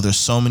 you know, there's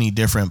so many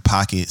different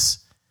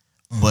pockets,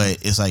 but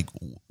it's like,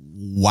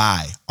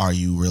 why are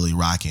you really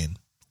rocking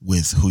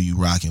with who you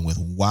rocking with?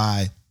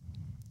 Why?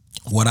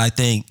 What I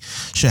think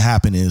should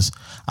happen is,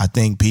 I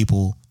think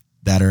people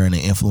that are in an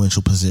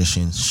influential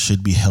position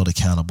should be held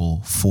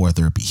accountable for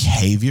their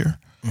behavior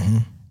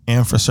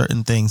and for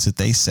certain things that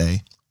they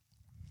say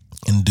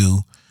and do.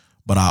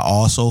 But I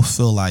also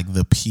feel like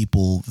the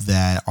people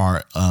that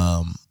are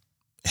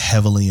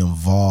heavily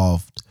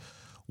involved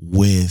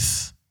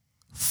with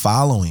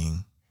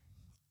following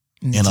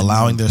and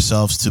allowing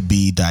themselves to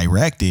be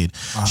directed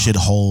should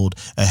hold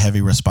a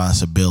heavy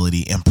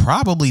responsibility and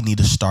probably need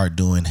to start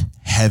doing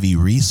heavy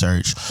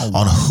research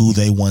on who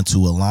they want to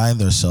align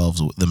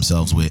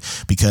themselves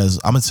with. Because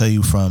I'm gonna tell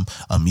you, from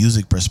a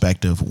music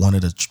perspective, one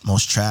of the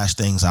most trash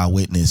things I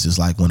witness is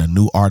like when a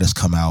new artist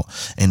come out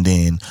and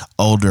then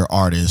older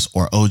artists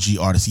or OG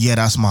artists, yeah,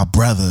 that's my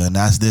brother and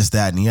that's this,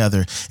 that, and the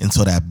other,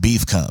 until that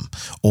beef come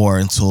or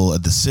until a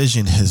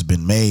decision has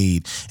been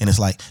made. And it's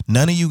like,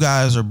 none of you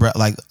guys are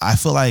like, I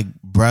feel like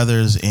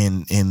brothers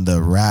in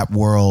the rap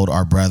world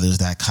are brothers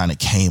that kind of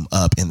came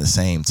up in the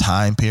same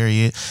time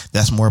period.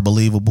 That's more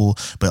believable.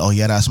 But oh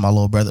yeah, that's my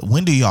little brother.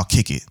 When do y'all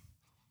kick it?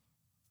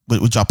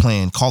 What y'all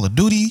playing Call of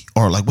Duty,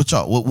 or like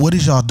what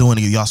is y'all doing?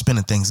 Y'all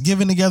spending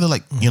Thanksgiving together?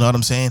 Like, you know what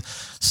I'm saying?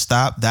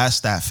 Stop.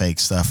 That's that fake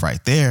stuff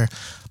right there.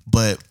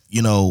 But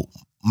you know,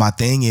 my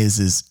thing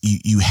is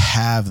you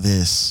have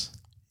this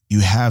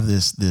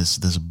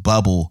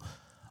bubble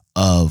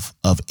of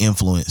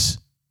influence,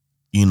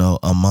 you know,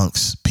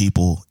 amongst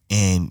people,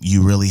 and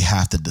you really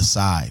have to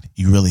decide.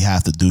 You really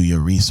have to do your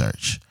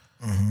research.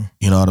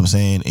 You know what I'm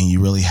saying? And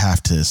you really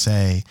have to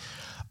say,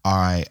 all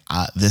right,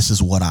 this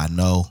is what I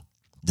know.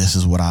 This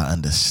is what I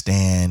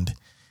understand.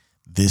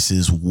 This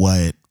is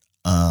what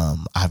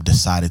I've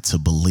decided to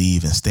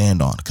believe and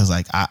stand on. Because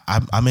like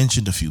I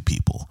mentioned a few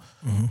people,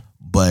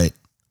 but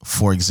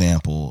for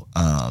example,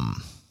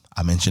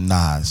 I mentioned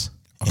Nas.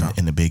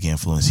 And the big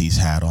influence he's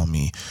had on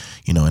me.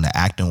 You know, in the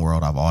acting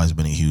world, I've always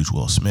been a huge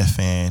Will Smith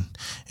fan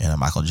and a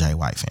Michael J.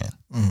 White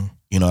fan.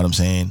 You know what I'm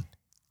saying?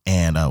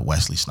 And a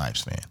Wesley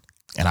Snipes fan.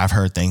 And I've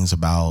heard things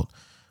about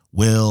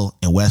Will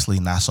and Wesley,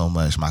 not so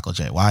much Michael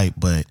J. White,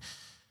 but,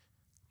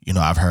 you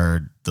know, I've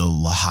heard the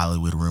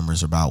Hollywood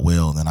rumors about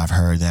Will, and then I've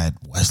heard that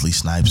Wesley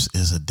Snipes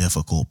is a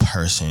difficult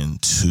person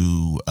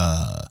to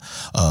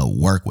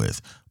work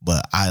with.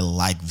 But I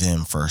like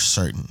them for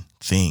certain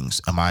things.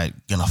 Am I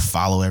gonna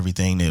follow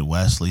everything that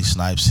Wesley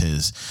Snipes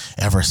has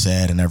ever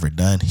said and ever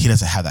done? He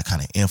doesn't have that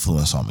kind of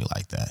influence on me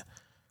like that.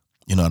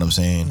 You know what I'm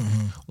saying?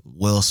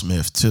 Will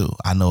Smith too.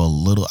 I know a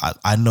little.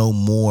 I know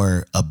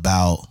more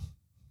about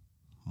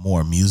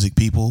more music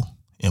people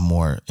and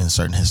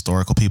certain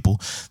historical people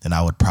than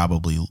I would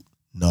probably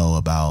know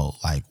about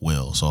like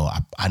Will. So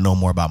I know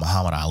more about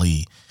Muhammad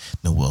Ali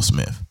than Will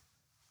Smith.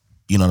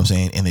 You know what I'm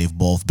saying? And they've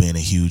both been a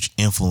huge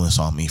influence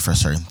on me for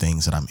certain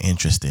things that I'm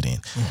interested in.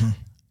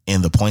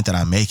 And the point that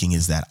I'm making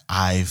is that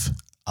I've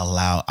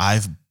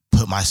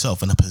put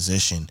myself in a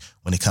position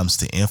when it comes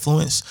to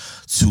influence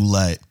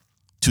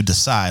to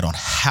decide on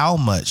how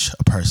much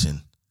a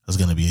person is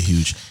going to be a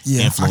huge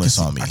influence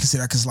on me. I can see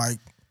that because like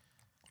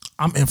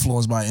I'm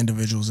influenced by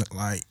individuals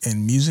like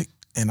in music,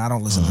 and I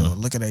don't listen to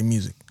look at their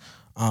music.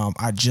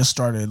 I just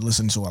started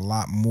listening to a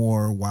lot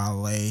more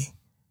Wale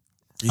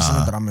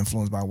recently, but I'm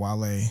influenced by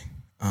Wale.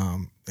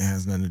 It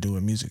has nothing to do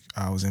with music.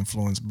 I was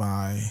influenced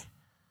by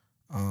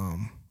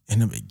in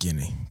the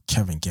beginning,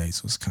 Kevin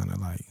Gates was kind of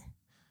like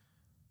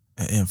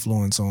an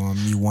influence on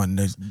me wanting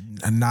a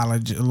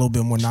little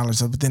bit more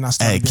knowledge of it. But then I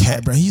started being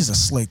like, bro, he's a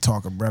slick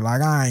talker, bro.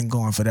 Like, I ain't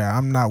going for that.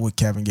 I'm not with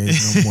Kevin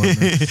Gates no more,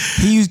 man.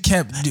 He was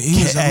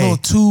a little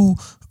too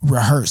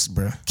rehearsed,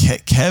 bro.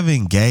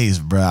 Kevin Gates,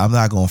 bro, I'm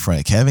not going for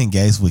it. Kevin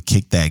Gates would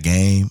kick that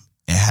game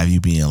and have you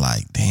being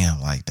like,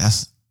 damn, like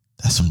that's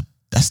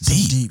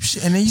deep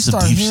shit. And then you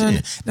start hearing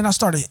it. Then I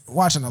started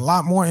watching a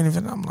lot more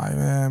interviews. I'm like,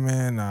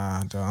 man,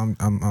 nah,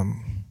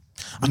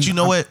 But you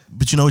know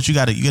what you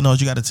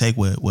gotta take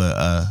with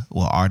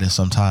artists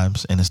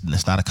sometimes, and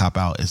it's not a cop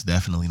out. It's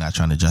definitely not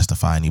trying to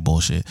justify any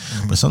bullshit.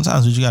 Mm-hmm. But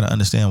sometimes what you gotta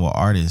understand with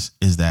artists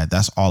is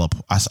that's all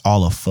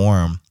a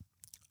form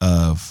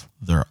of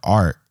their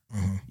art.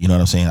 Mm-hmm. You know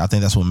what I'm saying? I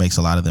think that's what makes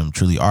a lot of them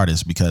truly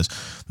artists, because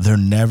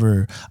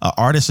an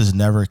artist is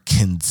never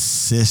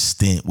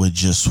consistent with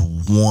just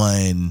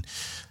one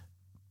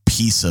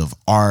piece of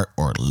art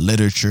or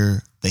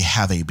literature. They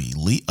have a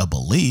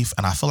belief,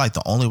 and I feel like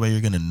the only way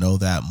you're gonna know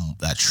that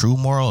true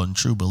moral and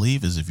true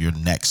belief is if you're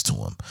next to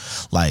them.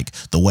 Like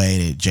the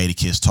way that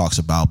Jadakiss talks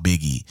about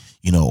Biggie,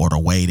 you know, or the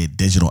way that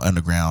Digital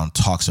Underground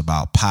talks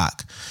about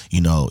Pac. You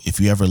know, if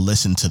you ever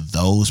listen to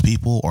those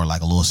people, or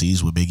like a Lil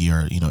C's with Biggie,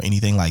 or, you know,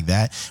 anything like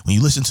that, when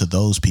you listen to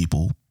those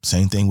people,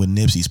 same thing with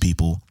Nipsey's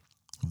people,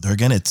 they're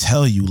going to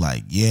tell you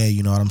like, yeah,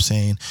 you know what I'm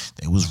saying?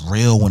 It was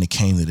real when it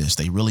came to this.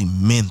 They really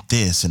meant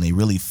this, and they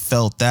really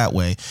felt that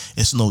way.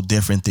 It's no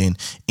different than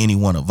any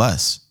one of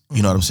us.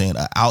 You know what I'm saying?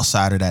 An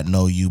outsider that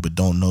know you but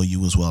don't know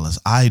you as well as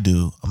I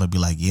do, I'm going to be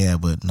like, yeah,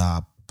 but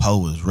nah,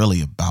 Poe is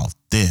really about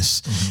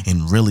this. Mm-hmm.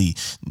 And really,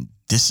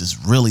 this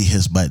is really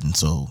his button.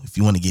 So if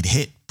you want to get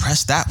hit,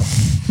 press that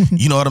one.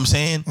 You know what I'm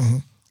saying? Mm-hmm.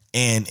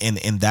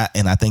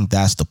 And I think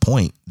that's the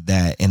point.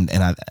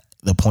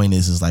 The point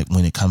is like,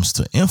 when it comes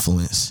to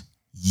influence,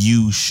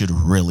 you should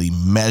really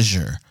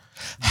measure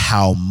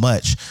how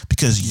much,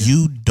 because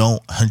you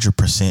don't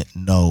 100%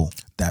 know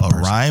that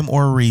rhyme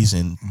or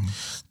reason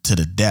to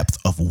the depth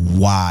of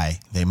why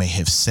they may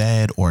have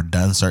said or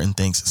done certain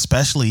things,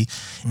 especially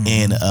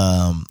in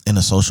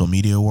a social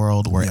media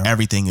world where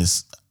everything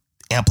is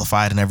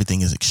amplified and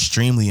everything is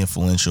extremely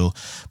influential,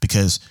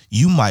 because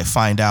you might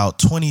find out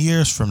 20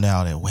 years from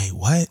now that, wait,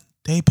 what?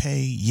 They pay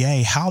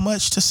Ye how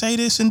much to say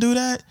this and do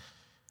that?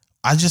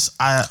 I just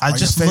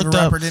looked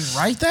up. Didn't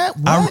write that.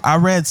 What? I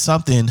read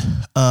something,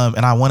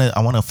 and I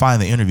want to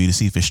find the interview to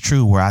see if it's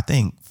true. Where I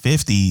think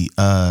 50,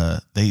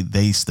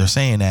 they're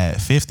saying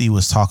that 50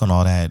 was talking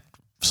all that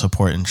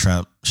supporting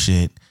Trump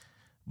shit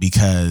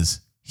because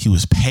he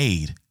was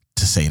paid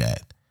to say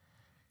that,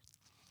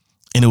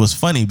 and it was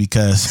funny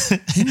because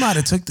he might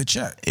have took the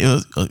check. It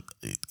was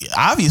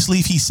obviously,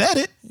 if he said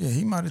it, yeah,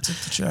 he might have took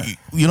the check.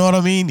 You know what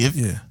I mean?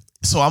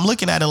 So I'm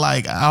looking at it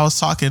like I was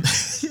talking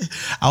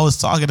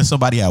to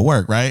somebody at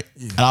work, right?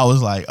 Yeah. And I was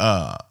like,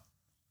 I'm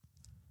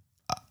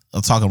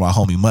talking about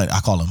homie Money. I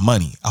call him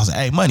Money. I was like,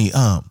 hey, Money,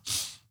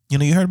 you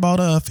know, you heard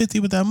about 50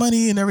 with that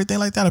money and everything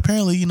like that.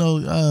 Apparently, you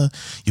know,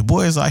 your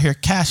boys out here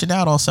cashing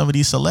out on some of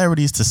these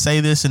celebrities to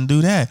say this and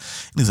do that.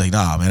 And he's like,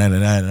 nah,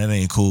 man, that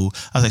ain't cool.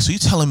 I was like, so you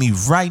telling me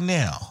right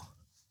now,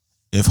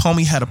 if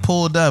homie had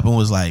pulled up and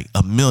was like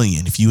 $1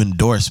 million, if you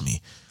endorse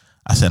me,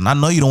 I said, and I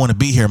know you don't want to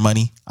be here,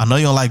 Money. I know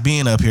you don't like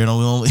being up here. And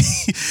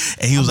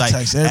he was like,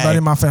 text everybody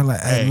in my family,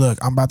 hey, look,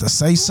 I'm about to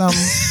say something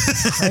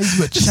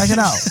crazy, but check it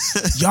out.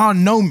 Y'all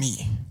know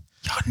me.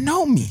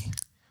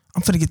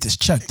 I'm finna get this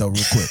check though,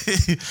 real quick.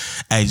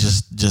 Hey,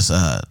 just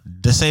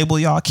disable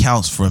y'all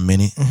accounts for a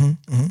minute. I'm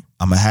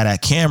gonna have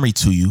that Camry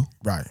to you.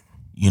 Right.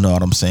 You know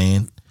what I'm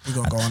saying? We're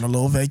gonna go on a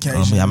little vacation.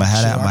 I'm gonna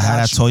have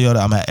that Toyota.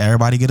 I'm gonna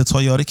everybody get a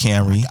Toyota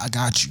Camry. I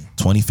got you.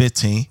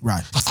 2015.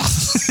 Right.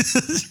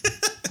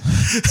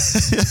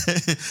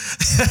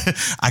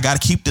 I gotta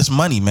keep this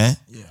money, man.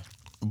 Yeah.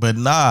 But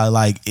nah,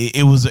 like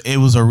it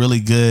was a really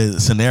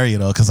good scenario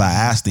though, because I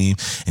asked him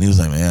and he was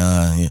like,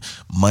 man,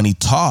 money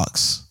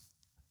talks.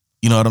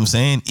 You know what I'm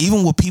saying?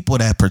 Even with people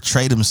that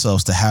portray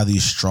themselves to have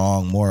these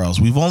strong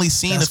morals, we've only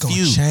seen a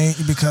few.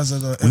 Change because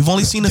of we've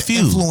only seen a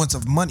few. The influence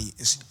of money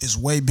is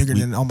way bigger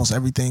than almost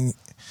everything.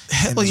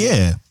 Hell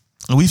yeah,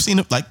 and we've seen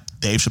it like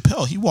Dave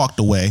Chappelle. He walked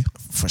away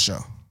for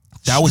sure.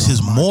 That was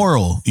his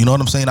moral. You know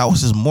what I'm saying? That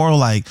was his moral.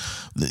 Like,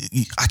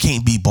 I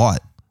can't be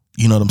bought.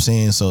 You know what I'm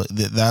saying? So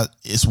that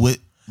is what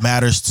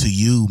matters to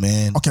you,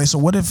 man. Okay, so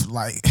what if,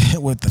 like,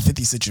 with the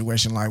 50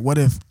 situation, like, what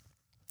if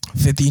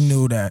 50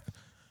 knew that?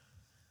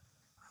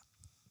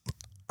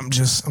 I'm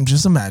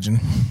just imagining.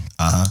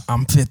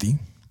 I'm 50.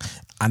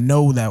 I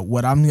know that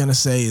what I'm gonna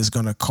say is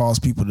gonna cause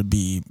people to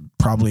be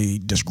probably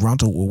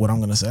disgruntled with what I'm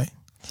gonna say,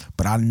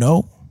 but I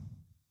know,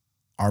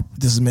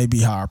 this is maybe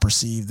how I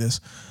perceive this.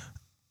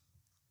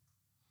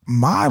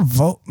 My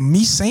vote,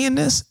 me saying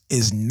this,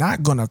 is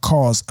not going to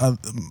cause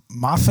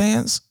my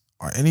fans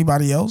or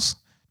anybody else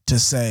to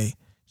say,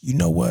 you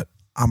know what,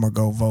 I'm going to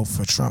go vote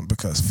for Trump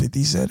because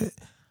 50 said it.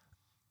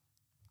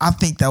 I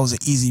think that was an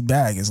easy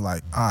bag. It's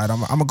like, all right, I'm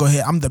going to go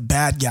ahead. I'm the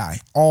bad guy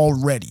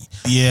already.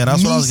 Yeah,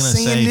 that's what I was going to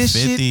say. This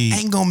 50 shit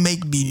ain't going to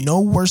make me no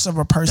worse of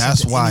a person.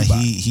 That's why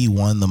he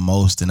won the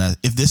most. And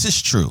if this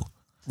is true,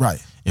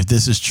 right? If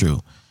this is true,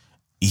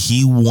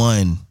 he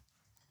won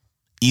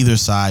either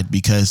side,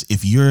 because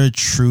if you're a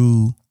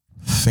true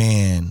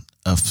fan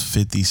of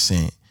 50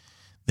 Cent,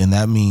 then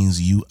that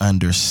means you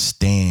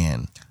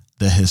understand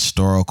the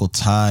historical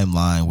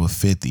timeline with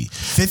 50.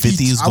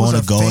 50 is going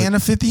to go. Fan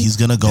of 50. He's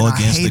going to go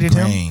against the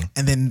grain.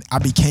 And then I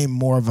became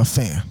more of a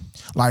fan.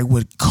 Like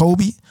with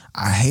Kobe,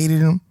 I hated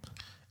him.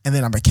 And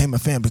then I became a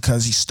fan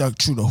because he stuck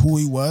true to who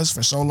he was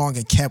for so long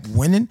and kept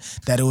winning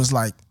that it was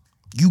like,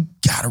 you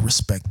gotta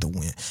respect the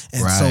win.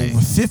 And so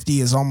with 50,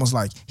 it's almost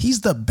like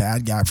he's the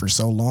bad guy for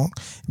so long.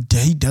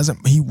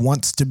 He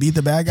wants to be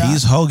the bad guy.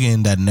 He's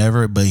Hogan that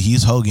never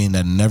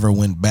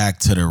went back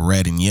to the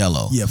red and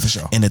yellow. Yeah, for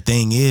sure. And the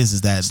thing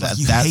is that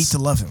you hate to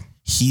love him.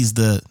 He's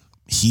the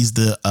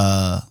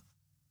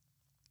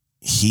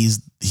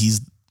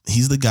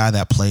guy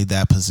that played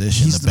that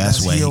position the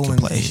best way he can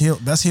play.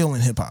 Best heel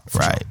in hip hop.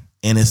 Right. Sure.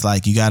 And it's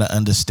like, you got to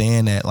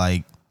understand that,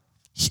 like,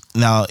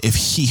 now, if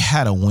he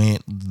had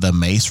went the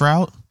Mace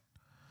route,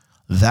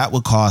 that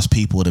would cause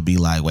people to be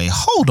like, wait,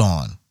 hold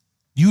on.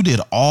 You did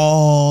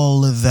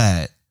all of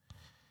that.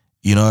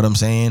 You know what I'm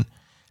saying?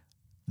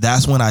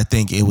 That's when I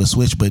think it would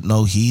switch. But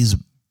no, he's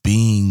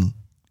being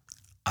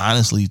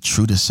honestly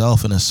true to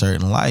self in a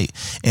certain light.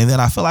 And then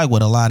I feel like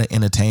with a lot of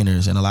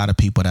entertainers and a lot of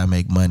people that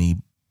make money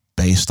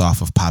based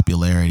off of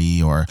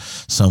popularity or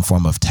some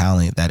form of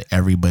talent that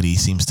everybody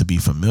seems to be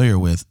familiar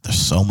with, there's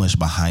so much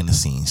behind the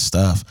scenes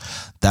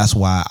stuff. That's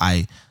why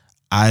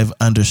I've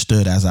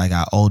understood as I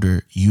got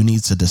older, you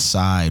need to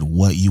decide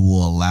what you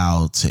will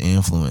allow to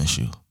influence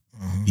you.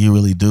 Mm-hmm. You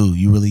really do.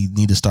 You really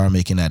need to start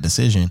making that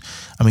decision.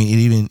 I mean,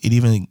 it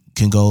even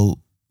can go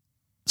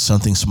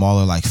something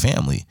smaller like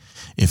family.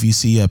 If you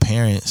see your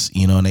parents,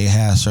 and they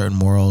have certain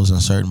morals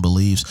and certain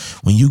beliefs,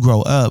 when you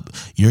grow up,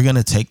 you're going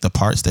to take the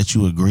parts that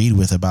you agreed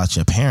with about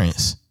your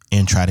parents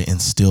and try to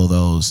instill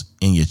those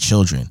in your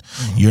children.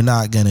 Mm-hmm. You're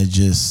not going to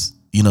just,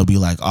 be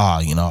like,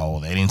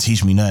 they didn't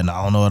teach me nothing.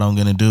 I don't know what I'm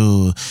going to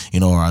do,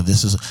 or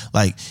this is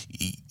like,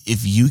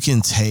 if you can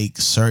take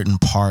certain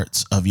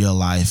parts of your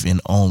life and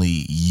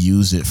only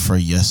use it for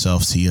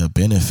yourself to your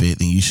benefit,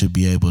 then you should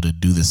be able to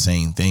do the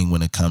same thing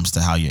when it comes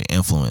to how you're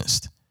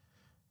influenced.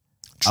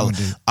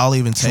 I'll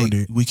even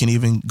we can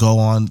even go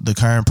on the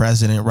current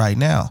president right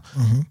now.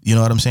 Mm-hmm. You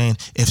know what I'm saying?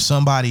 If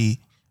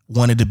somebody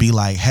wanted to be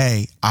like,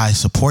 hey, I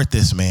support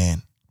this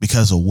man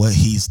because of what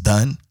he's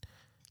done,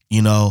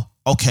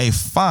 okay,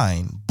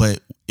 fine.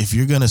 But if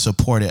you're going to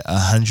support it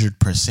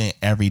 100%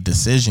 every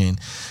decision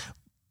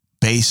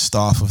based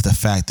off of the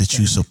fact that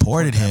you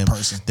supported him,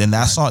 then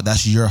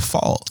that's your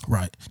fault.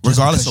 Right.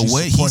 Regardless of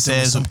what he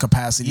says. In some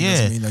capacity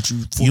doesn't mean that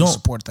you fully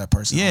support that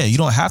person. Yeah, you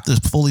don't have to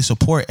fully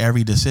support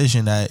every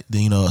decision that,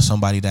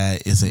 somebody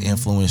that is an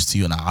influence to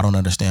you. Now, I don't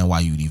understand why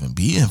you'd even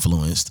be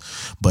influenced,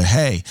 but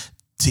hey,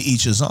 to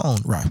each his own.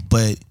 Right.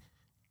 But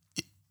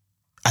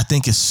I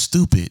think it's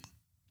stupid.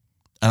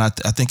 And I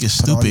think it's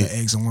stupid all your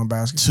eggs in one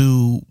basket.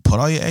 To put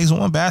all your eggs in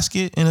one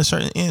basket in a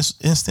certain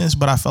instance,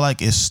 but I feel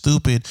like it's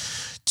stupid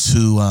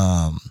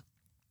to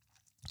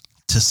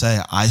say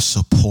I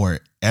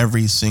support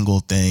every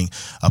single thing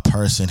a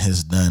person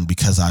has done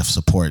because I've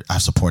supported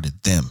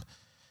them.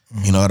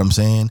 Mm-hmm. You know what I'm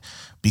saying?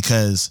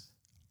 Because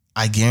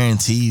I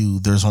guarantee you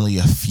there's only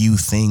a few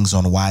things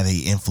on why they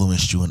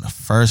influenced you in the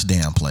first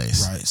damn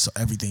place. Right. So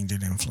everything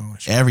didn't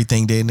influence you.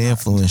 Everything didn't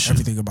influence you.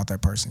 Everything about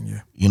that person,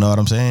 yeah. You know what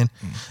I'm saying?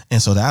 And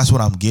so that's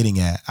what I'm getting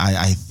at.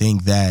 I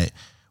think that,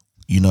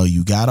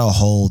 you got to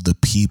hold the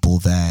people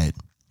that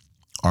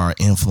are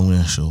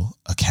influential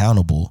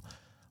accountable,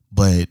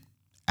 but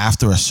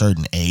after a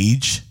certain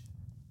age,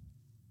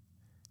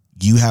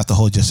 you have to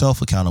hold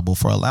yourself accountable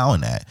for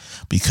allowing that,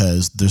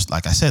 because there's,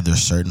 like I said,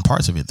 there's certain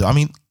parts of it. I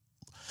mean,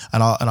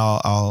 and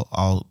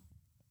I'll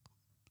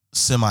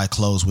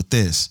semi-close with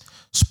this.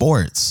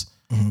 Sports,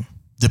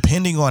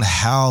 depending on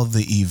how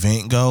the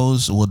event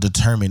goes, will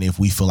determine if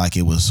we feel like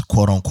it was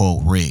quote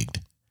unquote rigged.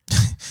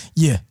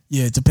 Yeah,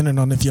 depending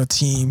on if your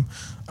team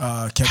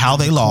how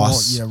they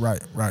lost. Yeah,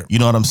 right. You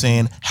know what I'm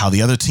saying? How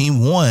the other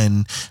team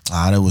won,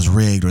 it was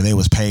rigged or they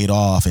was paid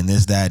off and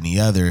this, that, and the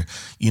other.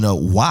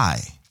 Why?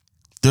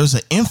 There's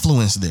an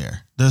influence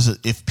there.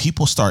 If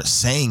people start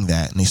saying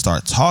that and they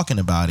start talking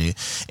about it,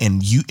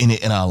 and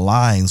it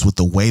aligns with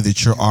the way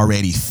that you're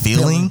already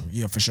feeling.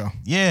 Yeah, for sure.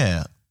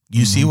 Yeah.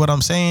 You see what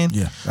I'm saying?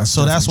 Yeah.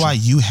 That's why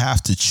you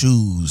have to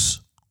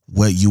choose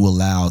what you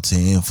allow to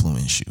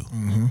influence you.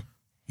 Mm-hmm.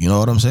 You know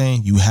what I'm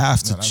saying? You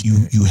have to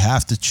you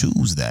have to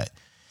choose that.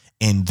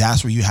 And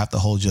that's where you have to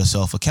hold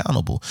yourself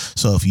accountable.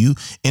 So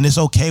and it's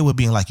okay with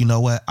being like, you know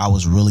what, I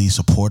was really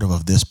supportive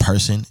of this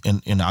person,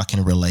 and I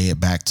can relay it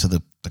back to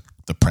the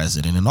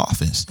president in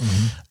office.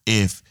 Mm-hmm.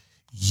 If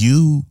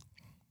you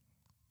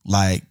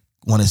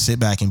want to sit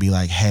back and be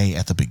like, hey,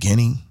 at the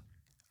beginning,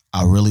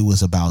 I really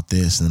was about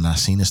this, and I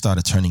seen it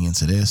started turning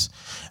into this,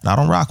 and I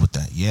don't rock with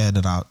that. Yeah,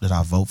 did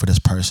I vote for this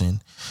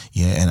person?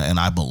 Yeah, and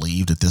I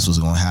believed that this was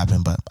going to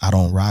happen, but I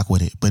don't rock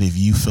with it. But if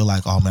you feel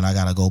like, oh man, I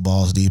got to go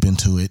balls deep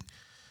into it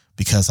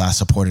because I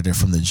supported it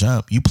from the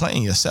jump, you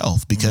playing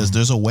yourself, because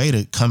there's a way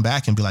to come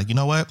back and be like, you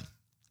know what?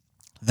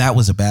 That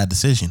was a bad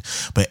decision.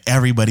 But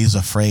everybody's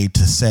afraid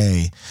to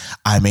say,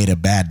 I made a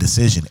bad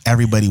decision.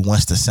 Everybody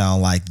wants to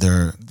sound like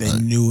they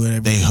knew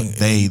it.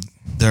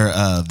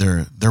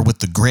 They're with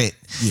the grit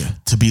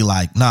to be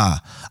like, nah,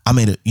 I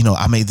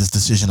made this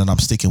decision and I'm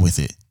sticking with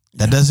it.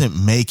 That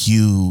doesn't make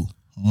you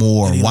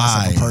more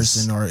wise, a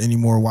person, or any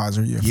more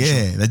wiser. Sure.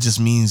 That just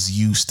means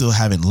you still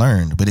haven't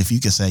learned. But if you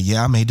can say,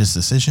 I made this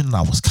decision and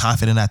I was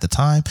confident at the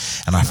time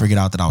and I figured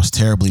out that I was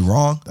terribly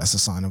wrong, that's a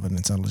sign of an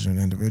intelligent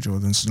individual.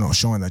 Then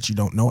showing that you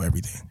don't know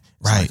everything.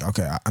 It's right. Like,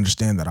 okay, I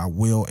understand that I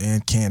will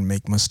and can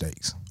make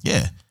mistakes.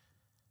 Yeah.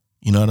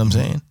 You know what I'm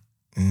saying?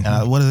 Mm-hmm.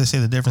 And what do they say?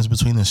 The difference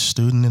between the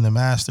student and the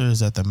master is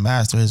that the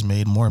master has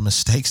made more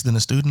mistakes than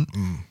the student.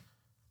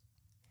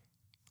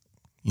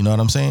 You know what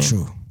I'm saying?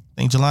 True.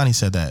 I think Jelani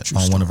said that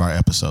on one of our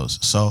episodes.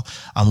 So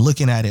I'm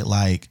looking at it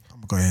like, I'm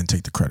gonna go ahead and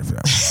take the credit for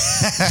that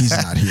one. He's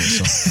not here,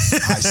 so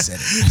I said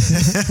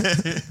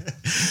it.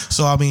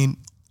 So I mean,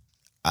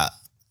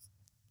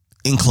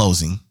 in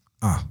closing,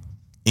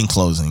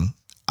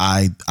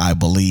 I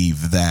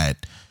believe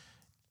that,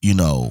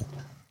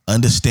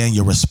 understand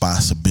your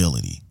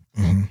responsibility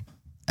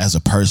as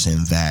a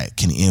person that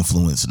can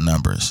influence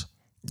numbers,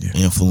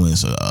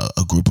 influence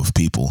a group of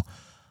people,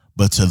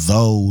 but to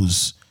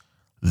those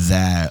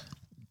that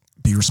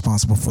be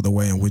responsible for the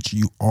way in which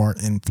you are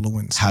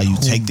influenced. How you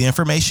take the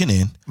information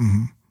in.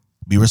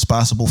 Be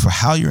responsible for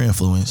how you're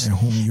influenced. And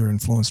whom you're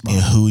influenced by.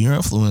 And who you're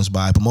influenced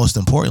by. But most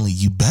importantly,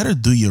 you better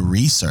do your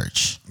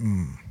research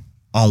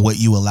on what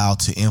you allow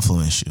to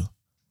influence you.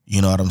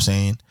 You know what I'm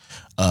saying?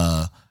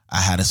 I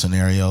had a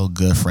scenario,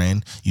 good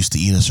friend used to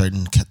eat a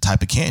certain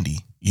type of candy.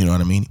 You know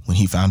what I mean? When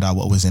he found out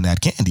what was in that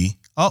candy,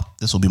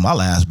 this will be my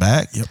last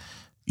bag. Yep.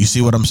 You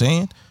see what I'm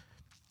saying?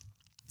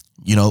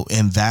 In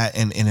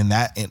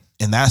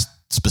that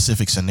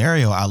specific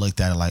scenario, I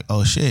looked at it like,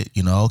 oh shit,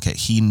 okay,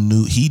 he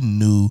knew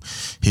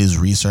his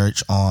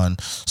research on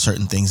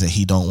certain things that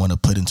he don't want to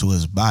put into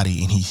his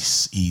body, and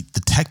he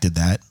detected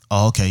that.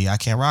 Oh, okay, I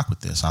can't rock with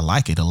this. I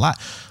like it a lot.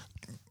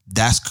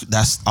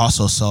 That's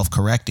also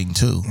self-correcting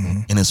too,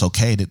 and it's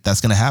okay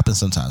that's gonna happen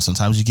sometimes.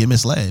 Sometimes you get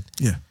misled.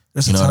 Yeah,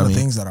 there's a ton of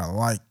things that I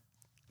like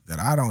that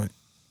I don't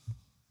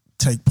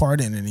take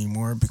part in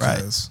anymore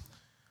because. Right.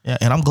 Yeah,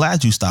 and I'm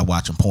glad you stopped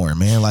watching porn,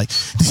 man. Like,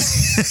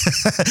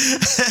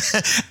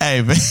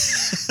 hey, man.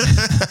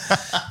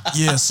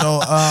 Yeah, so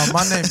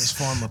my name is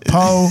Farmer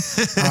Poe.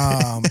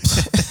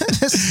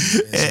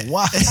 This is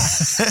wild.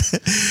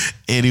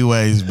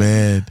 Anyways,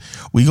 man,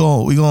 we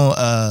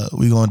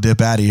gonna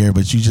dip out of here,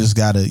 but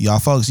y'all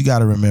folks, you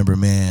gotta remember,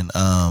 man.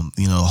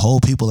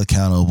 Hold people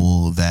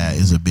accountable. That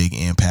is a big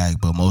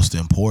impact, but most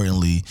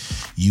importantly,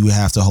 you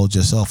have to hold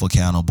yourself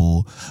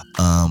accountable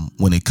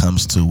when it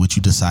comes to what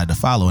you decide to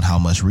follow and how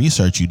much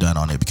research you done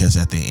on it, because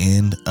at the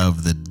end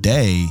of the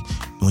day,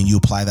 when you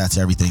apply that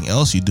to everything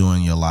else you do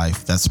in your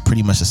life, that's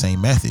pretty much the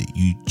same method.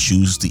 You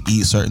choose to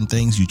eat certain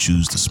things, you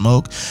choose to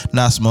smoke,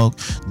 not smoke,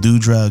 do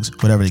drugs,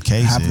 whatever the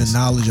case is. Have the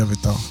knowledge of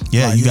it though.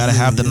 Yeah, you gotta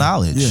have the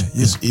knowledge.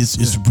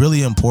 It's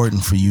really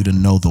important for you to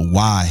know the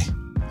why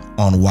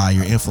on why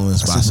you're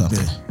influenced by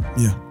something.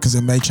 Yeah, because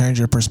it may change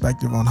your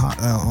perspective on how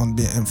on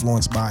being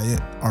influenced by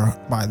it or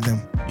by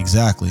them.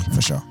 Exactly.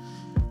 For sure.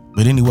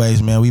 But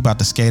anyways, man, we about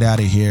to skate out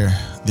of here.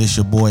 This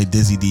your boy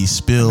Dizzy D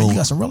Spill. Man, you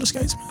got some roller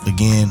skates, man.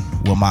 Again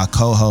with my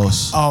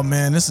co-host. Oh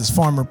man, this is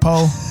Farmer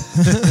Poe.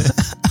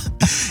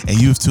 And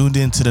you've tuned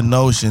into The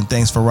Notion.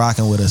 Thanks for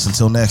rocking with us.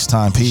 Until next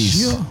time,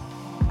 peace. Yeah.